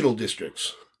 congressional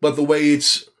districts. But the way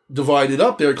it's divided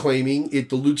up, they're claiming it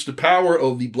dilutes the power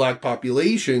of the black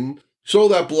population so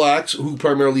that blacks who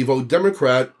primarily vote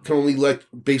Democrat can only elect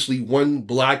basically one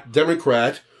black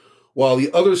Democrat, while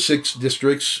the other 6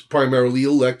 districts primarily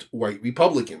elect white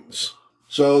Republicans.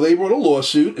 So they brought a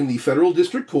lawsuit in the federal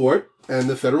district court, and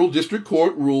the federal district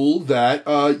court ruled that,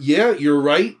 you're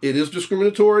right, it is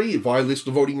discriminatory, it violates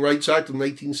the Voting Rights Act of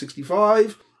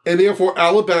 1965, and therefore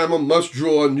Alabama must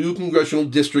draw new congressional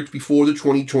districts before the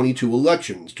 2022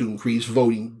 elections to increase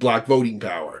black voting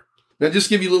power. Now, just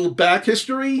to give you a little back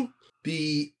history,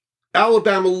 the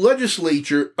Alabama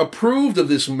legislature approved of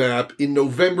this map in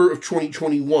November of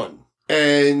 2021.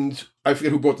 And I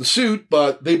forget who brought the suit,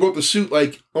 but they brought the suit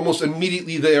like almost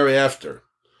immediately thereafter.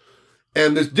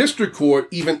 And the district court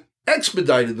even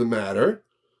expedited the matter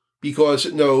because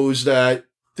it knows that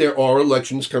there are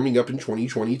elections coming up in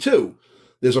 2022.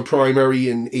 There's a primary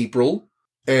in April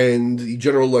and the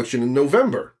general election in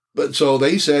November. But so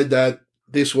they said that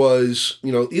this was,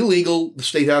 illegal. The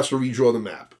state has to redraw the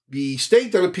map. The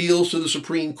state then appeals to the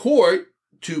Supreme Court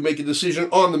to make a decision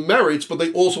on the merits, but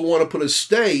they also want to put a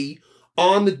stay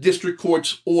on the district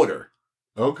court's order.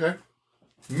 Okay.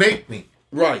 Make me.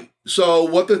 Right. So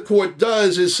what the court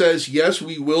does is says, yes,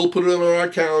 we will put it on our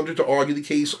calendar to argue the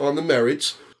case on the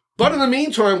merits, but in the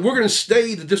meantime, we're going to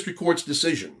stay the district court's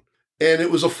decision. And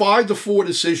it was a 5-4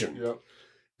 decision. Yep.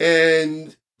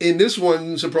 And in this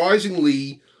one,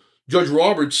 surprisingly, Judge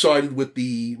Roberts sided with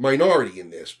the minority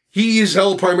in this. He is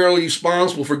held primarily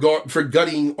responsible for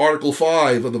gutting Article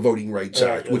 5 of the Voting Rights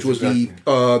Act, which was the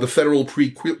federal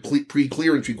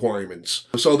pre-clearance requirements.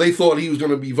 So they thought he was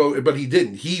going to be voted, but he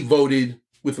didn't. He voted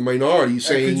with the minority,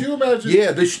 saying, could you imagine?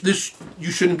 Yeah, this you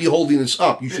shouldn't be holding this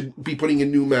up. You should be putting in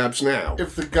new maps now.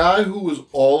 If the guy who was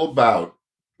all about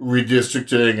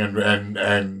redistricting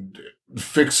and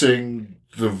fixing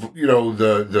the who's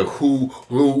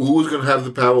going to have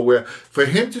the power where, for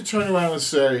him to turn around and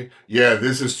say, yeah,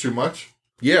 this is too much.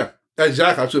 Yeah,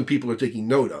 exactly. That's what people are taking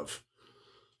note of.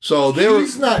 So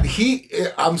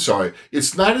I'm sorry.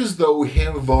 It's not as though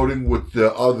him voting with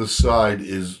the other side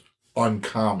is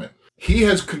uncommon. He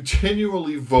has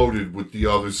continually voted with the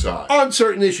other side. On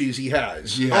certain issues, he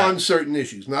has. Yeah. On certain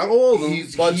issues. Not all of them,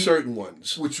 but certain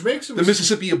ones. Which makes him... The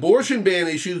Mississippi abortion ban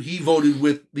issue, he voted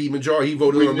with the majority. He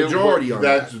voted on the majority on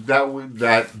that.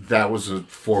 That was a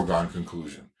foregone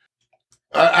conclusion.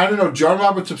 I don't know. John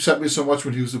Roberts upset me so much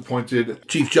when he was appointed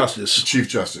Chief Justice. Chief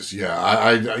Justice, yeah.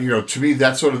 To me,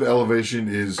 that sort of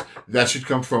elevation that should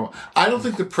come from. I don't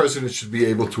think the president should be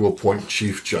able to appoint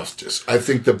Chief Justice. I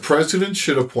think the president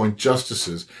should appoint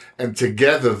justices, and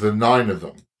together, the 9 of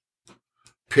them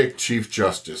pick Chief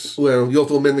Justice. Well, you'll have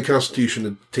to amend the Constitution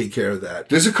to take care of that.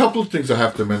 There's a couple of things I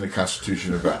have to amend the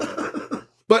Constitution about.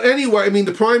 But anyway, I mean,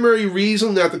 the primary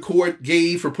reason that the court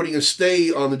gave for putting a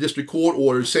stay on the district court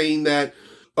order, saying that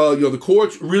the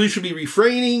courts really should be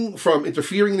refraining from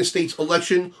interfering in the state's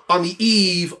election on the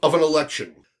eve of an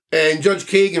election. And Judge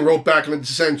Kagan wrote back in the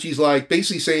dissent, she's like,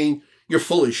 basically saying, you're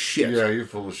full of shit. Yeah, you're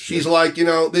full of shit. She's like,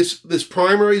 this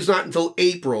primary is not until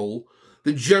April.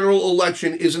 The general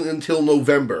election isn't until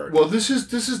November. Well, this is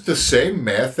the same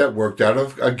math that worked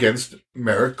out against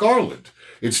Merrick Garland.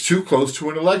 It's too close to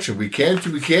an election. We can't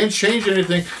change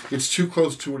anything. It's too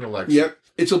close to an election. Yep.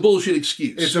 It's a bullshit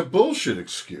excuse. It's a bullshit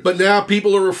excuse. But now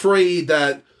people are afraid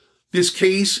that this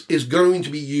case is going to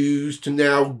be used to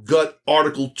now gut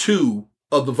Article 2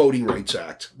 of the Voting Rights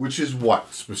Act. Which is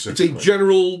what, specifically? It's a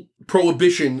general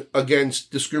prohibition against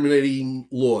discriminating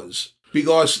laws.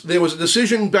 Because there was a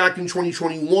decision back in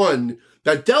 2021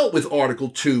 that dealt with Article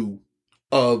 2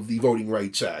 of the Voting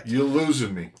Rights Act. You're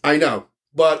losing me. I know,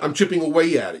 but I'm chipping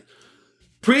away at it.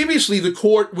 Previously, the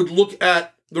court would look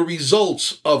at the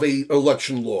results of an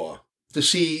election law to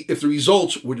see if the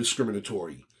results were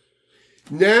discriminatory.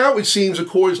 Now, it seems the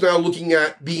court is now looking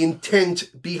at the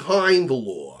intent behind the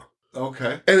law.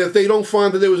 Okay. And if they don't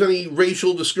find that there was any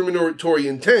racial discriminatory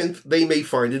intent, they may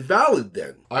find it valid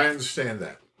then. I understand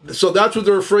that. So that's what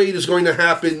they're afraid is going to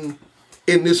happen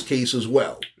in this case as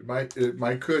well. It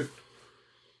might could.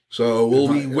 So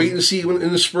we'll be waiting to see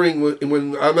in the spring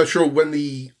when I'm not sure when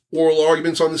the oral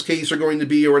arguments on this case are going to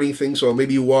be or anything. So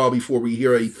maybe a while before we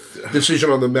hear a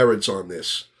decision on the merits on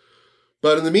this.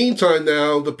 But in the meantime,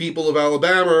 now the people of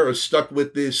Alabama are stuck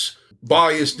with this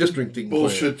biased districting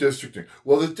bullshit plan. Districting.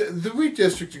 Well, the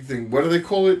redistricting thing. What do they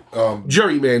call it?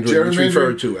 Gerrymandering, it's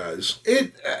referred to as.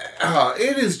 It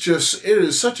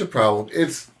is such a problem.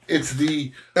 It's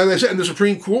the and the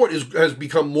Supreme Court has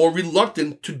become more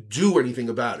reluctant to do anything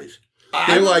about it.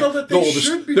 They're like,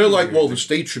 the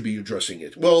states should be addressing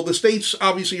it. Well, the states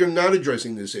obviously are not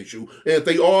addressing this issue, and if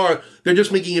they are, they're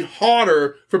just making it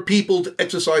harder for people to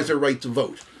exercise their right to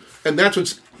vote, and that's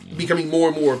what's becoming more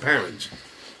and more apparent.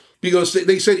 Because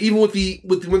they said even when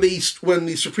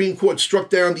the Supreme Court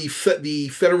struck down the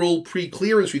federal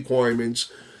pre-clearance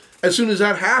requirements, as soon as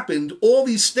that happened, all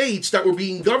these states that were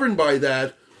being governed by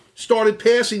that started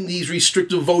passing these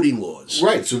restrictive voting laws.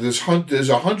 Right. So there's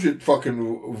 100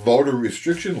 fucking voter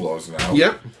restriction laws now.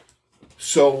 Yep.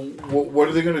 So what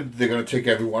are they going to? They're going to take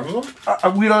every one of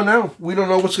them? We don't know. We don't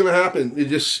know what's going to happen.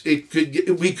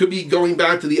 We could be going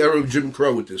back to the era of Jim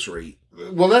Crow at this rate.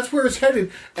 Well, that's where it's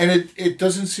headed, and it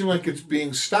doesn't seem like it's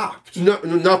being stopped. No,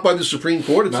 not by the Supreme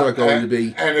Court. It's not going to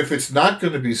be. And if it's not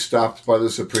going to be stopped by the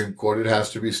Supreme Court, it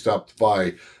has to be stopped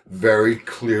by very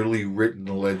clearly written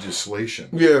legislation.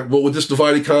 Yeah, but with this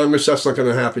divided Congress, that's not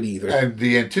going to happen either. And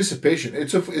the anticipation,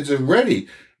 it's already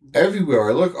everywhere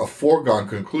I look a foregone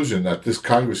conclusion that this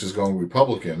Congress is going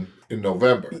Republican in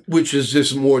November, which is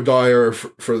just more dire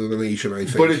for the nation, I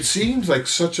think. But it seems like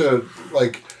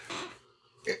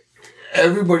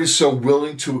everybody's so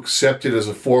willing to accept it as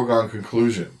a foregone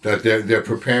conclusion that they're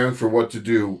preparing for what to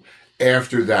do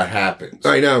after that happens.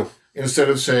 I know. Instead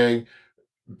of saying,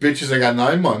 bitches, I got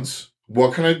 9 months.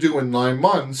 What can I do in 9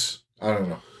 months? I don't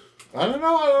know.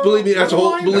 Believe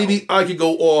me, I could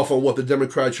go off on what the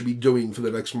Democrats should be doing for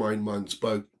the next 9 months,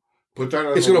 but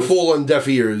it's going to fall on deaf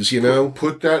ears, you know?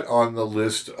 Put that on the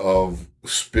list of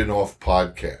spin-off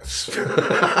podcasts.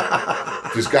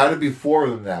 There's got to be 4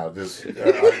 of them now. There's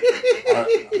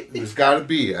got to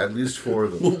be at least 4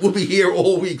 of them. We'll be here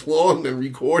all week long and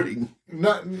recording. You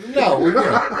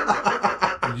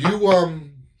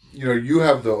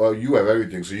have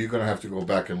everything, so you're going to have to go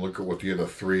back and look at what the other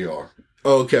 3 are.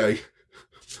 Okay.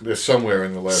 They're somewhere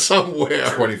in the last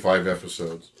 25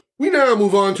 episodes. We now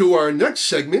move on to our next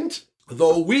segment,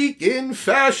 The Week in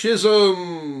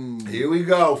Fascism. Here we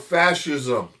go,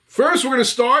 fascism. First, we're going to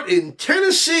start in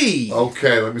Tennessee.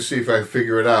 Okay, let me see if I can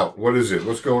figure it out. What is it?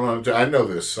 What's going on? I know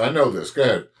this. Go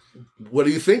ahead. What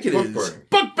do you think it is? Burning.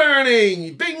 Book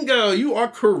burning! Bingo! You are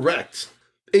correct.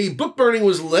 A book burning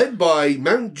was led by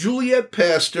Mount Juliet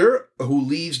pastor who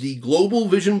leads the Global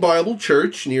Vision Bible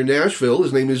Church near Nashville.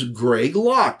 His name is Greg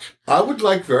Locke. I would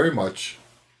like very much,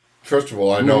 first of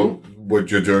all, I know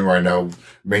what you're doing right now,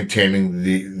 maintaining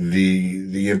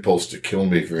the impulse to kill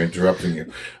me for interrupting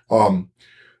you.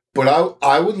 But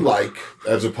I would like,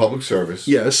 as a public service,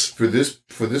 yes, for this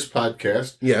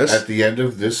podcast, yes, at the end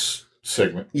of this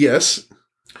segment, yes,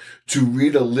 to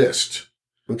read a list,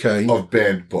 of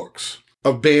banned books.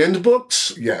 Of banned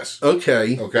books? Yes.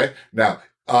 Okay. Now,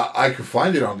 I could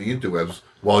find it on the interwebs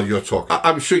while you're talking.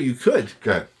 I'm sure you could.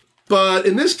 Okay. But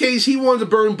in this case, he wanted to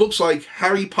burn books like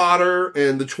Harry Potter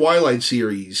and the Twilight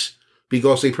series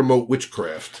because they promote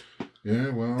witchcraft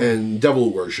and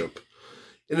devil worship.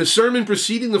 In a sermon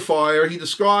preceding the fire, he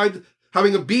described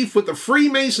having a beef with the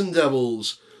Freemason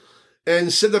devils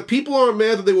and said that people aren't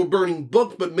mad that they were burning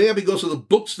books, but mad because of the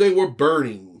books they were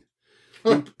burning,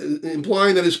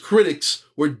 implying that his critics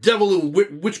were devil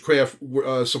and witchcraft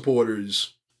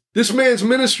supporters. This man's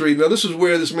ministry, now this is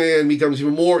where this man becomes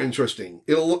even more interesting.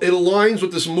 It aligns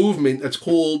with this movement that's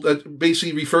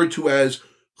basically referred to as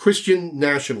Christian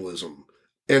nationalism.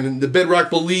 And the bedrock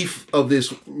belief of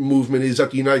this movement is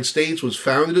that the United States was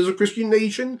founded as a Christian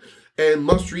nation and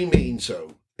must remain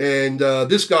so. And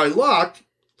this guy, Locke,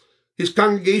 his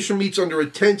congregation meets under a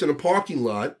tent in a parking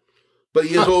lot, but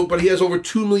he has over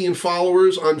 2 million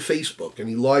followers on Facebook, and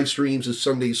he live streams his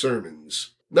Sunday sermons.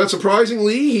 Not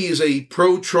surprisingly, he is a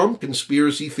pro-Trump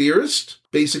conspiracy theorist.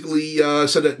 Basically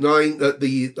said that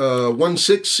the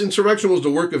 1/6 insurrection was the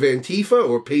work of Antifa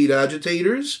or paid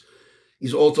agitators.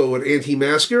 He's also an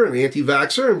anti-masker, an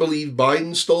anti-vaxxer, and believed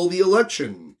Biden stole the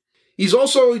election. He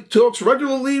talks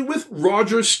regularly with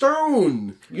Roger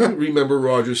Stone. You remember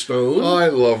Roger Stone? I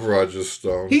love Roger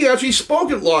Stone. He actually spoke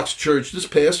at Locke's church this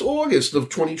past August of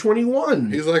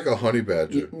 2021. He's like a honey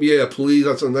badger. Yeah, please.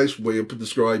 That's a nice way of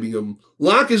describing him.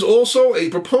 Locke is also a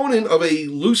proponent of a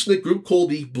loose-knit group called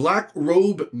the Black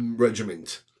Robe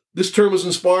Regiment. This term was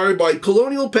inspired by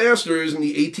colonial pastors in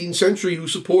the 18th century who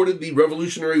supported the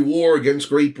Revolutionary War against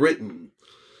Great Britain.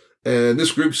 And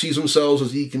this group sees themselves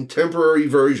as the contemporary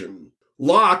version.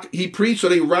 Locke, he preached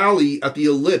at a rally at the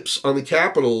Ellipse on the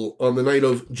Capitol on the night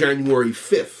of January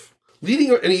 5th,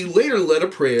 and he later led a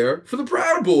prayer for the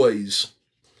Proud Boys.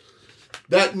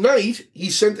 That night,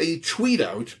 he sent a tweet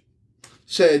out,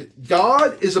 said,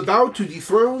 "God is about to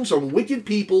dethrone some wicked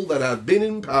people that have been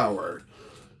in power.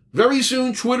 Very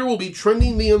soon, Twitter will be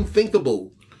trending the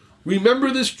unthinkable. Remember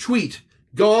this tweet,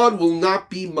 God will not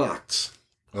be mocked."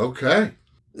 Okay.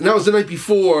 And that was the night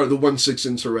before the 1/6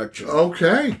 insurrection.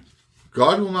 Okay.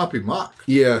 God will not be mocked.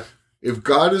 Yeah. If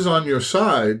God is on your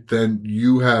side, then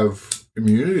you have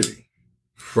immunity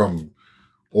from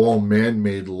all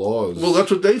man-made laws. Well,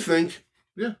 that's what they think.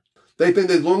 Yeah. They think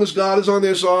that as long as God is on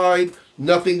their side,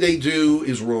 nothing they do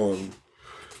is wrong.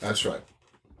 That's right.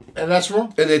 And that's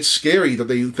wrong. And it's scary that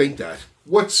they think that.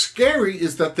 What's scary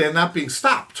is that they're not being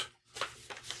stopped.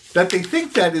 That they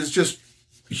think that is just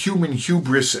human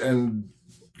hubris and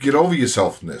get over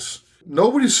yourselfness.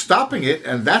 Nobody's stopping it,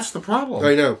 and that's the problem.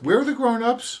 I know. Where are the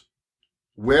grown-ups?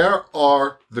 Where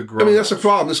are the grown-ups? I mean, that's the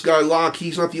problem. This guy, Locke,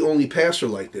 he's not the only pastor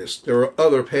like this. There are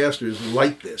other pastors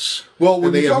like this. Well,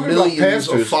 when they you're have talking about millions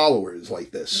pastors, of followers like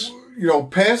this. You know,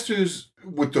 pastors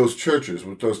with those churches,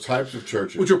 with those types of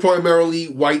churches, which are primarily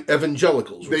white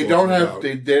evangelicals. They're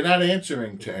not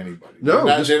answering to anybody. No.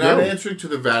 They're not answering to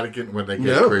the Vatican when they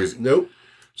get crazy. Nope.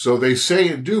 So they say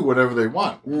and do whatever they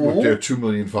want with their 2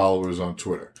 million followers on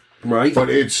Twitter. Right. But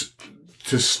it's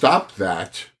to stop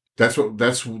that. That's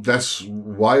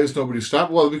why is nobody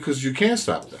stopped? Well, because you can't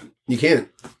stop that. You can't.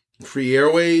 Free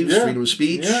airwaves, freedom of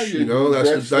speech. Yeah,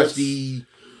 that's the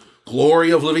glory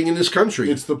of living in this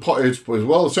country. It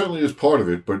certainly is part of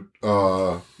it. But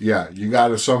you got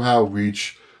to somehow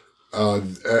reach.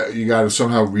 You got to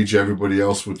somehow reach everybody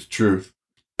else with the truth.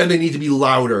 And they need to be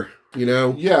louder.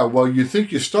 Yeah. Well, you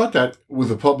think you start that with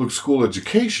a public school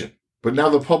education. But now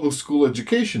the public school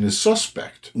education is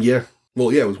suspect. Yeah.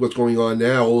 Well, yeah, with what's going on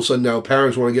now, all of a sudden now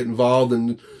parents want to get involved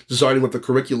in deciding what the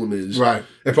curriculum is. Right.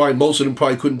 And probably most of them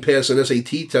couldn't pass an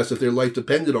SAT test if their life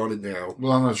depended on it now.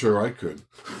 Well, I'm not sure I could.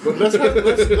 But let's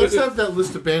have that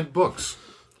list of banned books.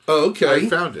 Oh, okay. I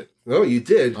found it. Oh, you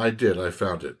did? I did. I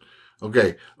found it.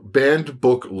 Okay. Banned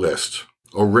book list.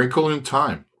 A Wrinkle in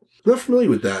Time. I'm not familiar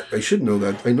with that. I should know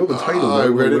that. I know the title. I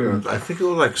read it. I think it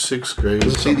was like 6th grade.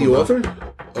 Does it say the author?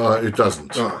 It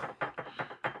doesn't.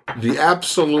 The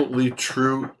Absolutely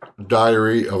True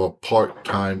Diary of a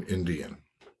Part-Time Indian.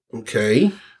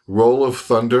 Okay. Roll of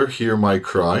Thunder, Hear My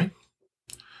Cry.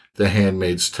 The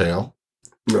Handmaid's Tale.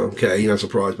 Okay, you're not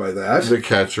surprised by that. The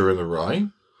Catcher in the Rye.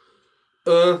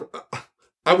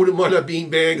 I wouldn't mind that being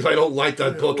banned because I don't like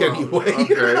that book anyway.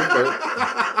 Okay,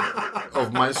 but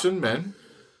Of Mice and Men.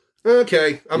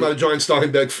 Okay, I'm not a John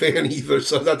Steinbeck fan either,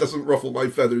 so that doesn't ruffle my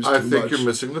feathers too much. I think you're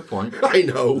missing the point. I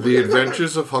know. The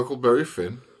Adventures of Huckleberry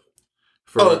Finn.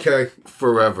 Okay.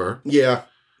 Forever. Yeah.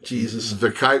 Jesus.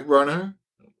 The Kite Runner.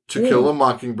 To Kill a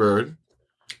Mockingbird.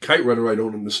 Kite Runner, I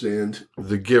don't understand.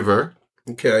 The Giver.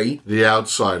 Okay. The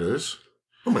Outsiders.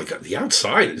 Oh my God, The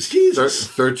Outsiders. Jesus.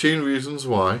 13 Reasons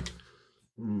Why.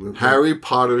 Okay. Harry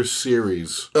Potter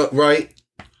series. Right.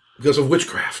 Because of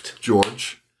witchcraft.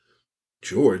 George.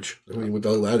 George. I don't know what the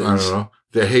hell that is. I don't know.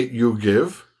 The Hate You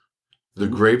Give, The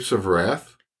Grapes of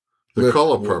Wrath, The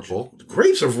Color Purple.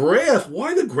 Grapes of Wrath?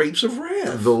 Why the Grapes of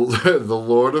Wrath? The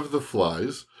Lord of the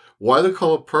Flies. Why The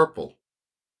Color Purple?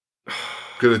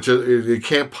 Because it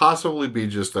can't possibly be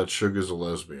just that Sugar's a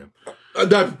lesbian.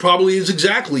 That probably is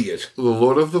exactly it. The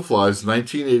Lord of the Flies,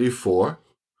 1984.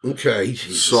 Okay.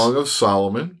 Jesus. Song of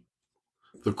Solomon.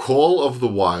 The Call of the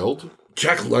Wild.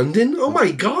 Jack London? Oh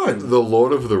my God. The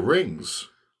Lord of the Rings.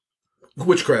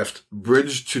 Witchcraft.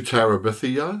 Bridge to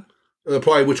Terabithia.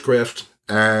 Probably witchcraft.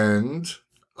 And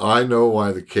I Know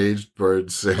Why the Caged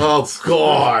Bird Sings. Oh,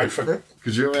 God.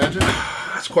 Could you imagine?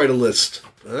 That's quite a list.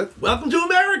 Welcome to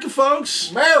America,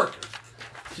 folks. America.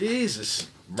 Jesus.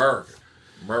 America.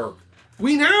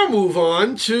 We now move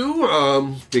on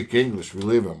to... Speak English. We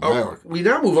live in America. We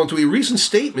now move on to a recent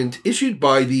statement issued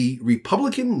by the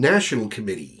Republican National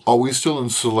Committee. Are we still in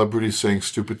celebrities saying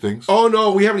stupid things? Oh,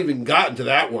 no, we haven't even gotten to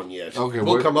that one yet. Okay,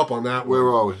 we'll come up on that one. Where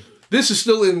are we? This is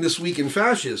still in This Week in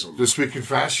Fascism. This Week in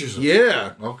Fascism?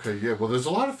 Yeah. Okay, yeah. Well, there's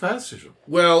a lot of fascism.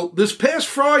 Well, this past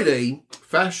Friday...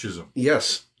 Fascism.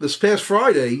 Yes. This past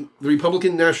Friday, the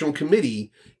Republican National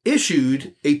Committee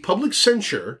issued a public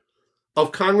censure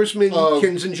of Congressman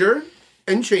Kinzinger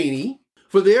and Cheney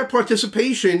for their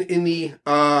participation in the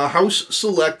House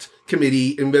Select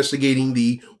Committee investigating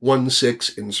the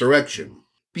 1-6 insurrection.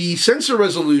 The censure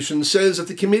resolution says that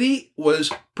the committee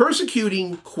was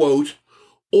persecuting, quote,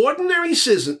 ordinary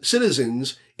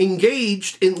citizens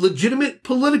engaged in legitimate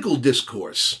political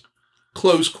discourse,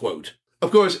 close quote.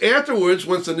 Of course, afterwards,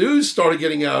 once the news started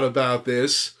getting out about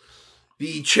this,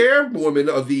 the chairwoman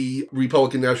of the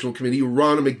Republican National Committee,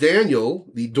 Ronna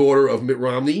McDaniel, the daughter of Mitt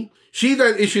Romney, she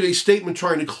then issued a statement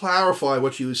trying to clarify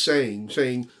what she was saying,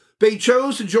 they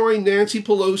chose to join Nancy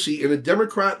Pelosi in a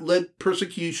Democrat-led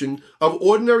persecution of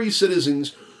ordinary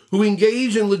citizens who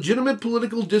engage in legitimate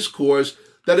political discourse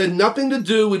that had nothing to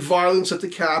do with violence at the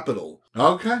Capitol.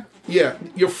 Okay. Yeah,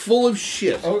 you're full of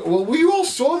shit. Oh, well, we all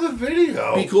saw the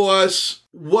video. Because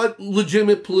what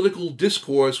legitimate political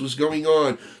discourse was going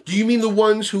on? Do you mean the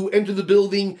ones who entered the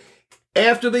building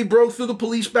after they broke through the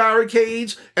police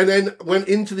barricades and then went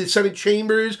into the Senate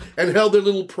chambers and held their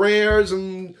little prayers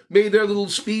and made their little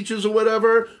speeches or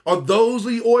whatever? Are those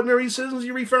the ordinary citizens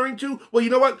you're referring to? Well, you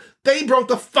know what? They broke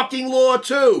the fucking law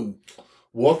too.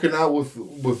 Walking out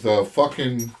with a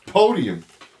fucking podium.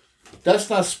 That's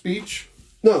not speech.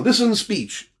 No, this isn't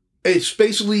speech. It's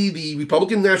basically the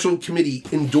Republican National Committee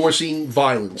endorsing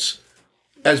violence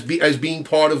as being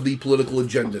part of the political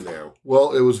agenda now.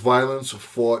 Well, it was violence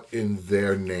fought in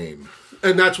their name.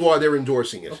 And that's why they're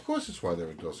endorsing it. Of course it's why they're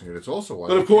endorsing it. It's also why...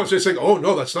 But of course they're saying, oh,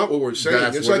 no, that's not what we're saying.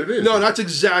 That's it's what like, it is. No, that's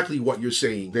exactly what you're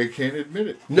saying. They can't admit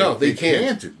it. No, they can't. They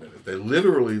can't admit it. They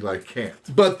literally,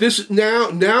 can't. But this now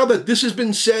that this has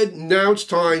been said, now it's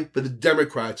time for the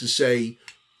Democrats to say,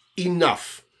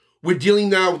 enough. We're dealing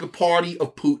now with the party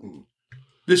of Putin.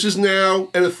 This is now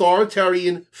an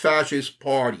authoritarian fascist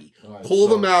party. Right, Call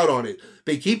them out on it.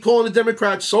 They keep calling the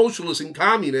Democrats socialists and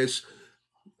communists.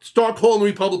 Start calling the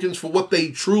Republicans for what they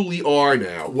truly are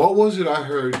now. What was it I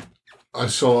heard? I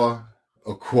saw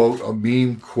a quote, a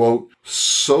meme quote.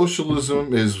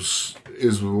 Socialism is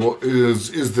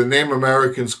the name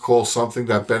Americans call something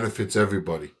that benefits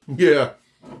everybody. Yeah.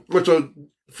 That's a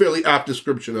fairly apt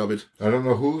description of it. I don't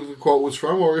know who the quote was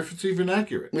from or if it's even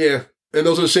accurate. Yeah. And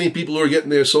those are the same people who are getting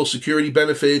their Social Security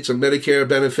benefits and Medicare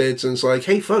benefits. And it's like,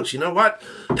 hey, folks, you know what?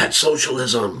 That's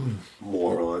socialism.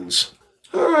 Morons.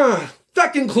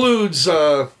 That concludes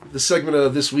the segment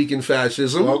of This Week in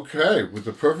Fascism. Okay, with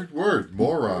the perfect word,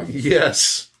 moron.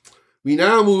 Yes. We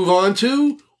now move on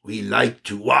to We Like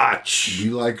to Watch. We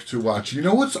like to watch. You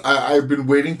know what's... I've been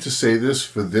waiting to say this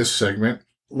for this segment.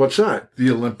 What's that?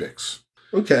 The Olympics.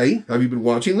 Okay. Have you been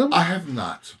watching them? I have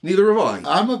not. Neither have I.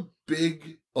 I'm a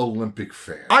big Olympic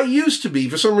fan. I used to be.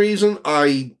 For some reason,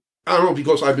 I don't know,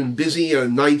 because I've been busy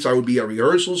and nights I would be at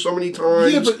rehearsals so many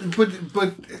times. Yeah,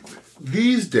 but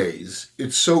these days,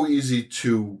 it's so easy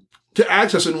to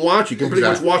access and watch. You can pretty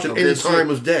much watch it any time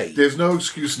of day. There's no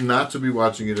excuse not to be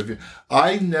watching it.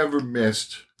 I never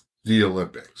missed the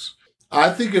Olympics. I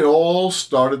think it all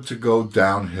started to go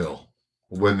downhill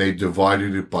when they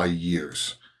divided it by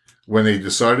years. When they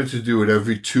decided to do it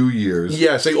every 2 years.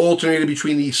 Yes, they alternated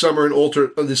between the summer and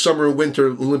winter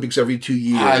Olympics every 2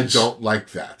 years. I don't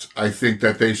like that. I think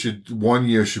that 1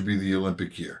 year should be the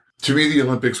Olympic year. To me, the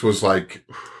Olympics was like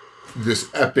this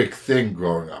epic thing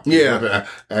growing up. Yeah.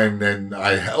 And then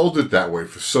I held it that way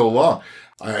for so long.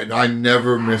 I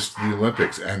never missed the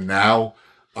Olympics. And now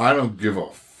I don't give a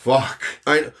fuck.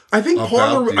 I think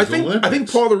part of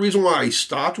the reason why I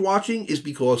stopped watching is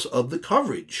because of the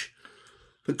coverage.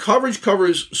 the coverage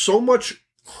covers so much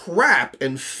crap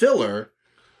and filler.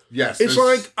 Yes. It's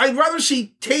like, I'd rather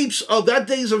see tapes of that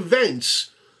day's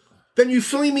events than you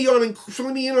filling me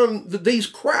in on the day's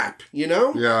crap, you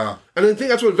know? Yeah. And I think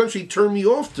that's what eventually turned me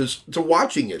off to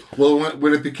watching it. Well,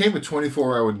 when it became a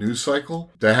 24-hour news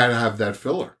cycle, they had to have that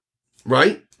filler.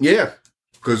 Right? Yeah.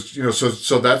 Because,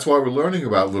 so that's why we're learning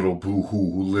about little Boo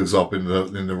Hoo who lives up in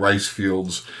the rice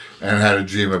fields and had a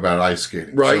dream about ice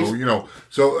skating. Right.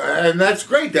 So, and that's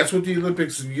great. That's what the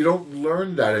Olympics, you don't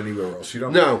learn that anywhere else.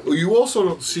 No. You also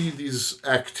don't see these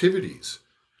activities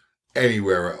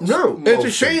anywhere else. No. And it's a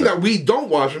shame that we don't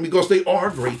watch them because they are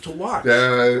great to watch.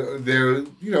 They're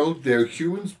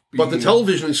humans. But the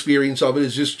television experience of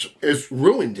it it's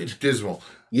ruined it. Dismal.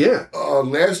 Yeah.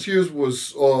 Last year's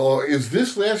was, is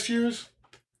this last year's?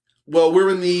 Well,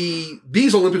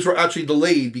 these Olympics were actually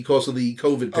delayed because of the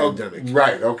COVID pandemic.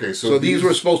 Right, okay. So these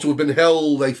were supposed to have been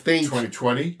held, I think...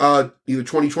 2020? Either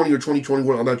 2020 or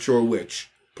 2021, I'm not sure which.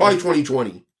 Probably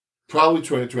 2020. Probably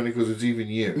 2020 because it's even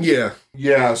years. Yeah.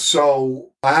 Yeah,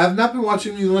 so I have not been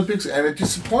watching the Olympics, and it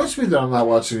disappoints me that I'm not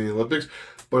watching the Olympics,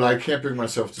 but I can't bring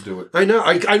myself to do it. I know.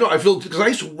 I know. I feel... Because I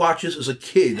used to watch this as a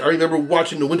kid. I remember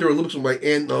watching the Winter Olympics with my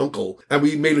aunt and uncle, and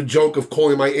we made a joke of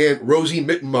calling my aunt Rosie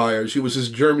Mittenmeyer. She was this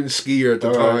German skier at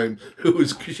the time.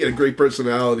 She had a great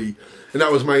personality. And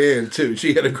that was my aunt, too.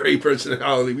 She had a great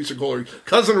personality. We used to call her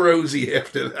Cousin Rosie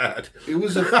after that. It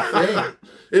was a thing.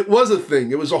 It was a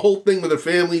thing. It was a whole thing with the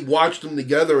family, watched them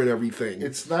together and everything.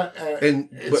 It's not...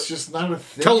 it's just not a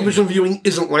thing. Television viewing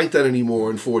isn't like that anymore,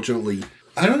 unfortunately.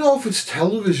 I don't know if it's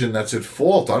television that's at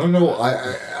fault. I don't know.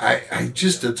 I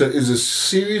just... It's a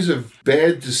series of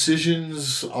bad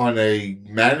decisions on a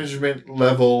management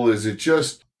level. Is it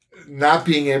just not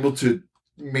being able to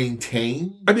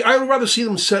maintain? I mean, I would rather see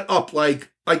them set up like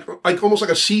almost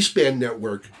like a C-SPAN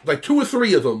network, like 2 or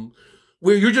 3 of them,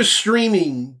 where you're just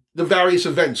streaming the various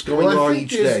events going on each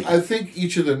day. I think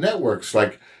each of the networks,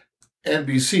 like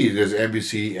NBC, there's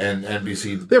NBC and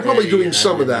NBC. They're probably doing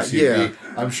some of that, yeah.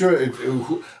 I'm sure.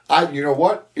 You know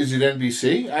what? Is it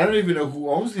NBC? I don't even know who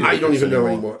owns the. I don't even know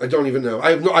anymore. I don't even know.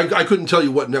 I couldn't tell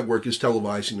you what network is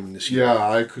televising them this year. Yeah,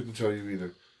 I couldn't tell you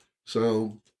either.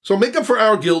 So make up for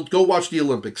our guilt. Go watch the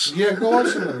Olympics. Yeah, go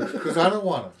watch the Olympics because I don't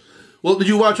want to. Well, did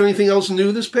you watch anything else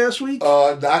new this past week?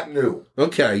 Not new.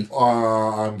 Okay.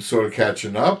 I'm sort of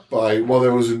catching up. There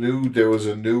was a new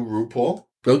RuPaul.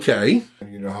 Okay.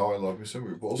 And you know how I love me some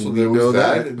RuPaul. So We there was know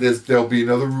that. There'll be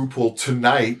another RuPaul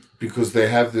tonight because they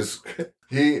have this.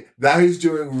 He's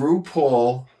doing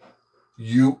RuPaul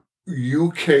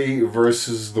UK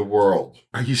versus the world.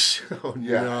 Are you so?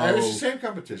 Yeah, no. and it's the same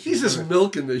competition. He's just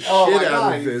milking the shit my out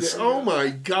God. of this. Oh my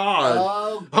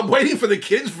God. I'm waiting for the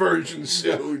kids version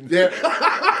soon. There's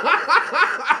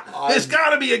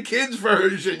got to be a kids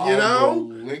version, you know?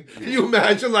 Can you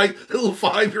imagine like little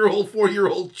 5-year-old,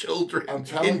 4-year-old children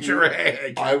in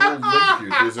drag? I will link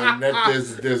you.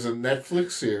 There's a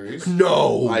Netflix series.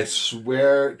 No. I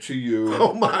swear to you.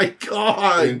 Oh my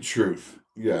God. In truth.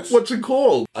 Yes. What's it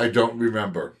called? I don't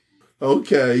remember.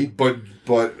 Okay. But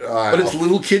it's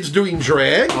little kids doing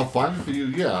drag? I'll find it for you.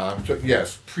 Yeah.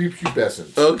 Yes.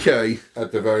 Prepubescent. Okay.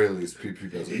 At the very least,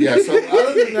 prepubescent. Yeah. So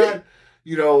other than that,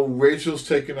 Rachel's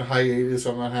taking a hiatus.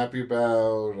 I'm not happy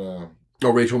about.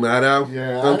 Rachel Maddow?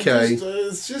 Yeah. Okay.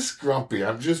 It's just grumpy.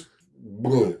 I'm just.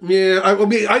 Yeah. I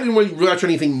mean, I didn't really watch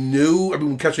anything new. I've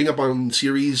been catching up on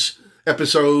series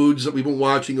episodes that we've been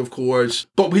watching, of course.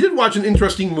 But we did watch an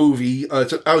interesting movie.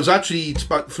 It's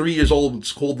about 3 years old.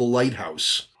 It's called The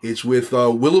Lighthouse. It's with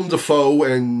Willem Dafoe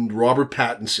and Robert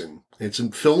Pattinson. It's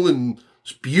filmed in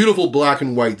beautiful black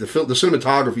and white. The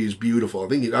cinematography is beautiful. I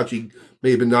think it actually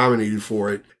may have been nominated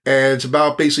for it. And it's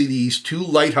about basically these 2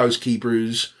 lighthouse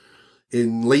keepers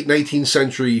in late 19th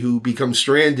century who become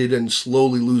stranded and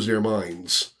slowly lose their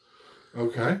minds.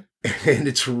 Okay. And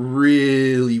it's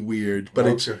really weird, but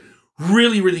it's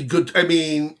really, really good. I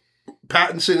mean,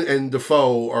 Pattinson and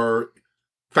Dafoe are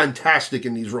fantastic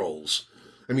in these roles.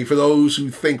 I mean, for those who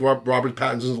think Robert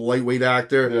Pattinson's a lightweight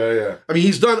actor. Yeah. I mean,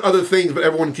 he's done other things, but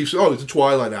everyone keeps saying, he's a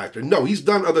Twilight actor. No, he's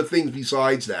done other things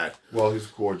besides that. Well, he's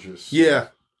gorgeous. Yeah.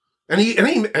 And he's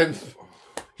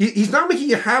not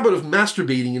making a habit of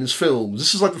masturbating in his films.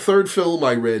 This is like the 3rd film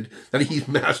I read that he's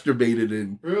masturbated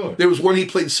in. Really? There was one he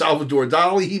played Salvador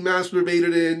Dali he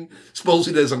masturbated in.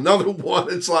 Supposedly there's another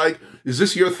one. It's like, is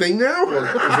this your thing now? Well,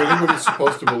 is anybody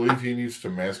supposed to believe he needs to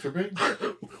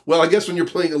masturbate? Well, I guess when you're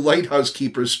playing a lighthouse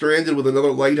keeper, stranded with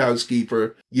another lighthouse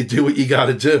keeper, you do what you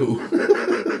gotta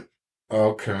do.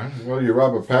 Okay. Well, you're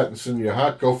Robert Pattinson, you're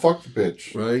hot, go fuck the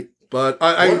bitch. Right? But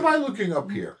what am I looking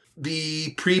up here?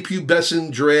 The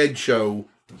prepubescent drag show.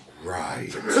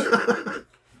 Right.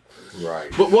 Right.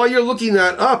 But while you're looking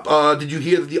that up, did you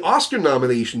hear that the Oscar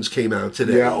nominations came out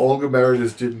today? Yeah, Olga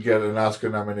Meredith didn't get an Oscar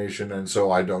nomination, and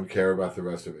so I don't care about the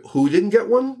rest of it. Who didn't get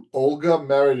one? Olga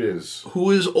Meredith.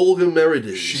 Who is Olga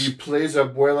Meredith? She plays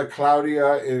Abuela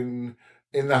Claudia in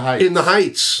The Heights. In The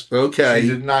Heights. Okay. She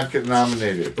did not get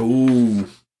nominated. Ooh.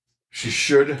 She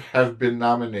should have been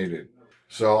nominated.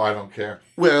 So I don't care.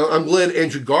 Well, I'm glad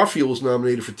Andrew Garfield was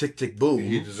nominated for Tick, Tick, Boom.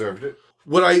 He deserved it.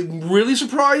 What I'm really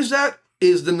surprised at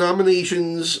is the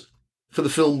nominations for the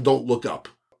film Don't Look Up.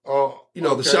 Oh, You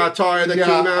know, the satire that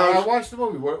came out. I watched the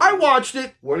movie. I watched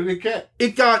it. What did it get?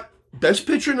 It got Best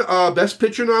Picture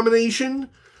nomination.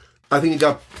 I think it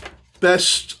got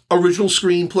Best Original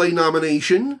Screenplay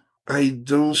nomination. I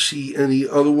don't see any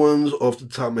other ones off the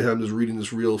top of my head. I'm just reading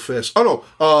this real fast. Oh,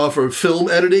 no. For film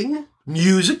editing,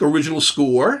 music, original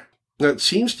score. That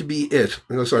seems to be it.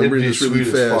 Unless I'm reading this really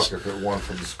fast. Fuck if it won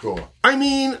from the score. I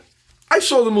mean, I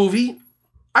saw the movie.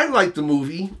 I liked the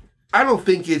movie. I don't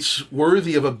think it's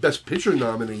worthy of a Best Picture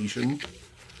nomination.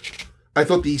 I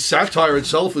thought the satire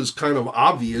itself is kind of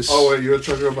obvious. Oh, wait, you're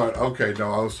talking about... Okay,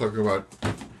 no, I was talking about...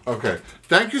 Okay.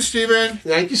 Thank you, Stephen.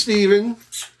 Thank you, Stephen.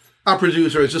 Our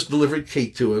producer has just delivered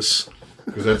cake to us.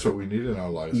 Because that's what we need in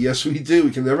our lives. Yes, we do.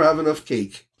 We can never have enough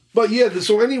cake. But yeah,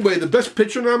 so anyway, the Best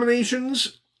Picture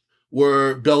nominations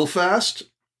were Belfast,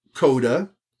 Coda,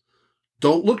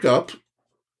 Don't Look Up,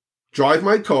 Drive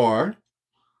My Car,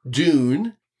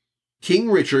 Dune,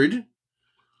 King Richard,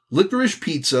 Licorice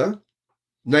Pizza,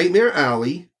 Nightmare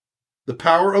Alley, The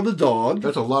Power of the Dog,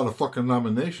 That's a lot of fucking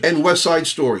nominations. and West Side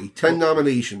Story. 10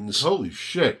 nominations. Holy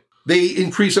shit. They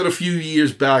increased that a few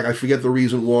years back. I forget the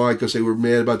reason why, because they were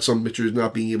mad about some pictures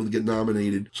not being able to get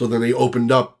nominated. So then they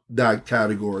opened up that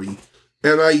category.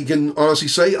 And I can honestly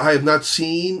say I have not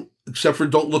seen, except for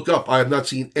Don't Look Up, I have not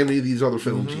seen any of these other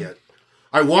films yet.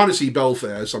 I want to see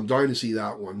Belfast. I'm dying to see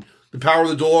that one. The Power of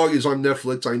the Dog is on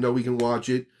Netflix. I know we can watch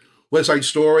it. West Side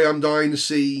Story, I'm dying to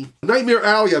see. Nightmare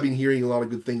Alley, I've been hearing a lot of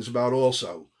good things about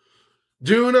also.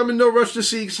 Dune, I'm in no rush to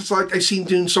see, because it's like I've seen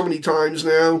Dune so many times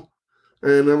now.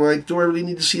 And I'm like, do I really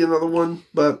need to see another one?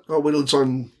 But I'll wait till it's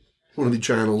on one of the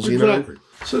channels, you know?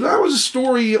 So that was a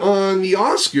story on the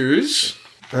Oscars.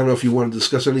 I don't know if you want to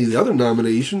discuss any of the other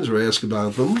nominations or ask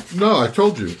about them. No, I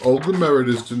told you. Olga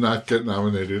Meredith did not get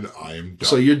nominated. I am done.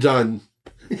 So you're done.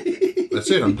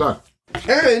 That's it. I'm done.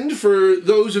 And for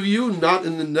those of you not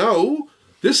in the know,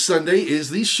 this Sunday is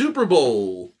the Super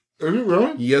Bowl. Is it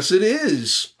really? Yes, it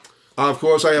is. Of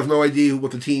course, I have no idea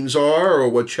what the teams are or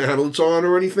what channel it's on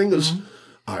or anything, because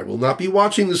I will not be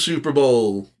watching the Super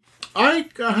Bowl. I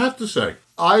have to say,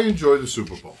 I enjoy the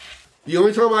Super Bowl. The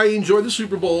only time I enjoyed the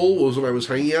Super Bowl was when I was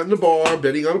hanging out in the bar,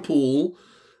 betting on a pool,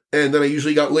 and then I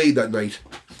usually got laid that night.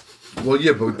 Well,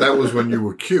 yeah, but that was when you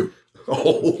were cute.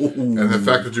 Oh. And the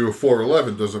fact that you were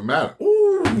 4'11" doesn't matter.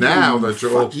 Ooh, Now that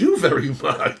you're fuck you very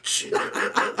much.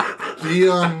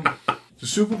 The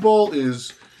Super Bowl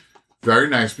is very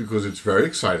nice because it's very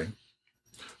exciting.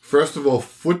 First of all,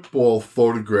 football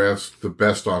photographs the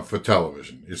best for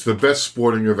television. It's the best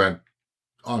sporting event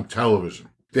on television.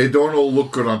 They don't all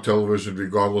look good on television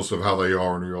regardless of how they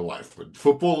are in real life. But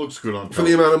football looks good on television. For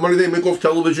the amount of money they make off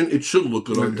television, it should look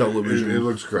good on television. It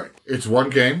looks great. It's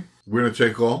one game, winner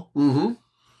take all. Mm-hmm.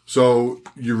 So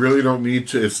you really don't need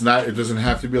to, it doesn't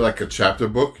have to be like a chapter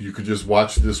book. You could just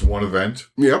watch this one event.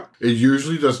 Yep. It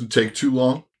usually doesn't take too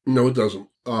long. No, it doesn't.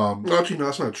 Actually, no,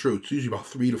 that's not true. It's usually about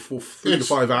 3 to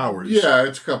 5 hours. Yeah,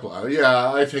 it's a couple hours.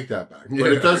 Yeah, I take that back. But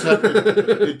Yeah.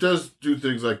 it does do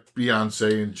things like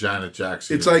Beyonce and Janet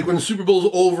Jackson. It's like when the Super Bowl's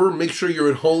over, make sure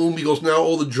you're at home because now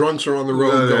all the drunks are on the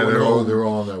road going home. They're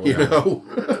all on their way. You know?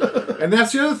 And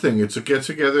that's the other thing. It's a get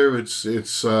together.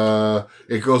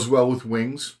 It goes well with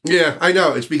wings. Yeah, I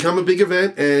know. It's become a big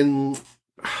event and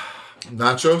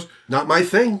Nachos. not my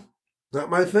thing. Not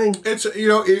my thing. It's,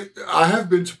 I have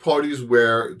been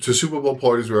to Super Bowl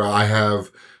parties where I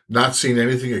have not seen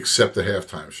anything except the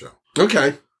halftime show.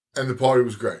 Okay. And the party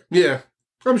was great. Yeah.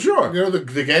 I'm sure.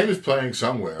 The game is playing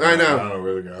somewhere. I know. I don't know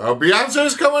where to go. Oh,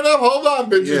 Beyonce's coming up. Hold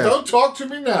on, bitches. Yeah. Don't talk to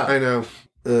me now. I know.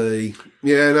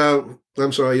 Yeah, no.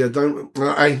 I'm sorry. Yeah,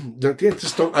 I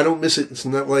don't miss it. It's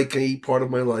not like a part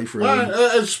of my life, really.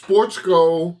 As sports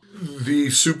go, the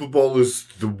Super Bowl is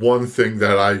the one thing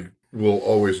that I will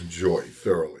always enjoy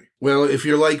thoroughly. Well, if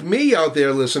you're like me out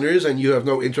there, listeners, and you have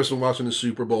no interest in watching the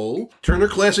Super Bowl, Turner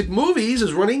Classic Movies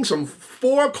is running some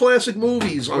 4 classic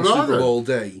movies on Super Bowl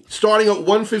day. Starting at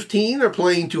 1:15, they're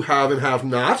playing To Have and Have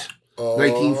Not,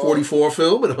 1944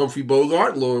 film with Humphrey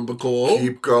Bogart, Lauren Bacall.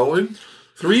 Keep going.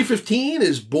 3:15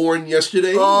 is Born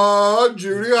Yesterday. Judy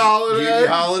Holliday. Judy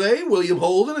Holliday, William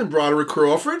Holden, and Broderick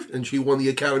Crawford, and she won the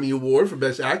Academy Award for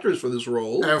Best Actress for this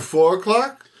role. And 4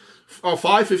 o'clock?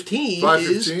 5:15 is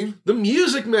 5:15? The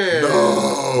Music Man.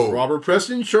 No. Robert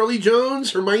Preston, Shirley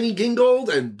Jones, Hermione Gingold,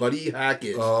 and Buddy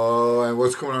Hackett. Oh, and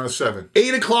what's going on at 7?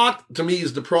 8 o'clock, to me,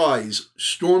 is the prize.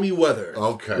 Stormy Weather.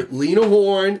 Okay. With Lena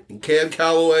Horne and Cab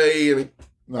Calloway. And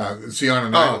Now, see, on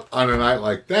a night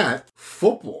like that,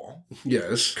 football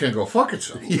yes. can go fuck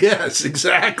itself. Yes,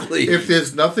 exactly. If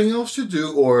there's nothing else to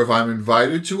do, or if I'm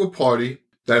invited to a party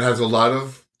that has a lot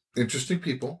of interesting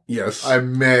people, yes. I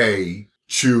may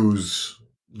choose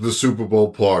the Super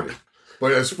Bowl party.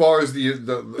 But as far as You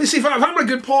see, if I'm at a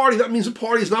good party, that means the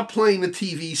party is not playing the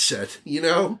TV set, you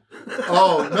know?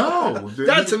 Oh, no.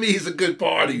 That to me is a good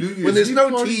party. New Year's When there's Eve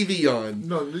no party? TV on.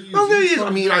 No, New Year's Well, New Eve Year's, I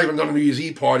party? mean, I haven't done a New Year's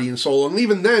Eve party in so long. And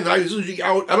even then, I was usually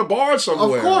out at a bar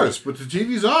somewhere. Of course, but the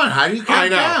TV's on. How do you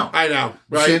count down? I know.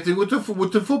 Right? Same thing with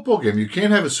the football game. You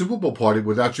can't have a Super Bowl party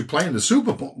without you playing the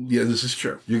Super Bowl. Yeah, this is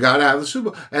true. You got to have the Super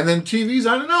Bowl. And then TVs,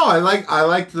 I don't know. I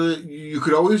like you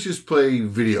could always just play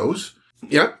videos.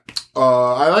 Yep.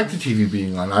 I like the TV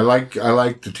being on. I like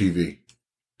the TV.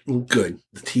 Good.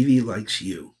 The TV likes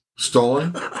you.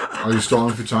 Stolen? Are you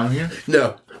stalling for time here?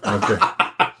 No. Okay.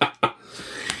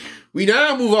 We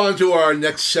now move on to our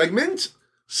next segment.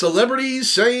 Celebrities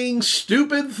saying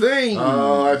stupid things.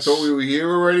 Oh, I thought we were here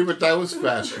already, but that was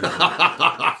fast.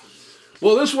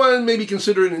 Well, this one may be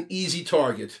considered an easy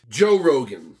target. Joe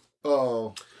Rogan.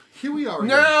 Oh, here we are. Again.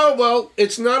 No, well,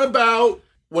 it's not about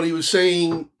what he was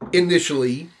saying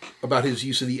initially about his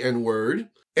use of the N-word.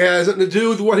 It has nothing to do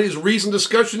with what his recent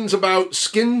discussions about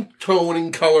skin tone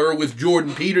and color with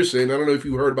Jordan Peterson. I don't know if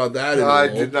you heard about that. I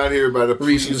did not hear about it.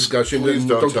 Recent discussion. Please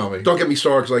don't tell me. Don't get me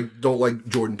started because I don't like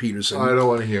Jordan Peterson. I don't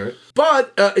want to hear it.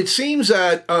 But it seems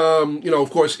that, of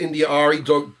course, India Ari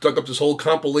dug up this whole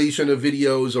compilation of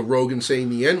videos of Rogan saying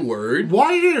the N-word.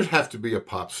 Why did it have to be a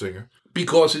pop singer?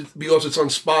 Because it's on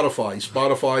Spotify.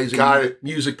 Spotify is a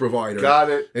music provider. Got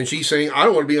it. And she's saying, I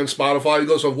don't want to be on Spotify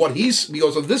because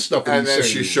of this stuff that and he's then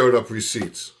saying. she showed up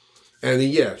receipts. And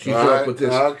then, she showed up with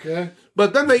this. Okay.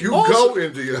 But then they go,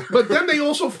 India. But then they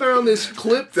also found this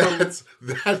clip from...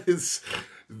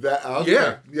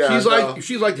 Okay. Yeah.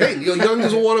 She's like, hey, Neil Young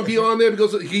doesn't want to be on there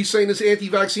because he's saying this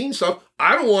anti-vaccine stuff.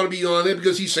 I don't want to be on there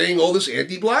because he's saying all this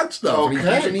anti-black stuff. Okay. And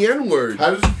he's using the N-word. How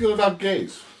does he feel about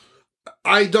gays?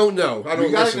 I don't know. I don't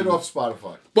You gotta listen. get off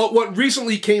Spotify. But what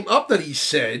recently came up that he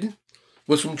said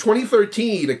was from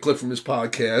 2013, a clip from his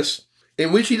podcast,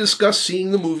 in which he discussed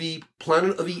seeing the movie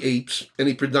Planet of the Apes in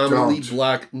a predominantly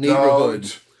black neighborhood.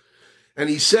 Don't. And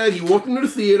he said he walked into the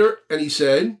theater and he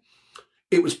said,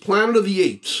 it was Planet of the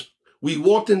Apes. We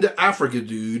walked into Africa,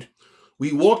 dude.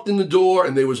 We walked in the door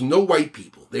and there was no white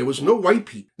people. There was no white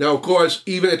people. Now, of course,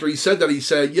 even after he said that, he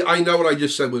said, yeah, I know what I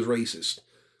just said was racist.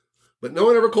 But no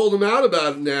one ever called him out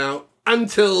about it now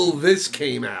until this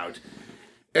came out.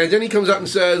 And then he comes out and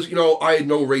says, I had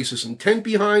no racist intent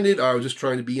behind it. I was just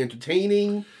trying to be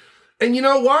entertaining. And you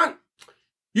know what?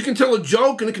 You can tell a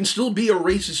joke and it can still be a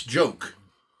racist joke.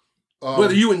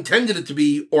 Whether you intended it to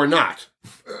be or not.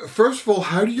 First of all,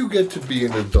 how do you get to be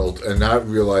an adult and not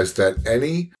realize that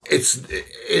it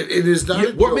is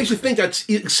not what makes you think that's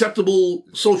acceptable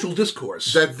social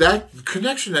discourse? That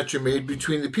connection that you made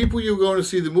between the people you were going to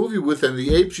see the movie with and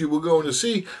the apes you were going to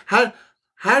see, how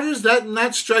does that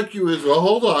not strike you as, well,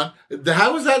 hold on,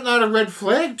 how is that not a red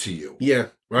flag to you? Yeah,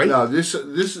 right? No, we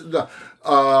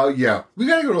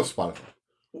gotta go to Spotify.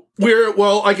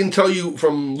 I can tell you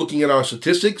from looking at our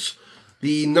statistics,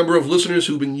 the number of listeners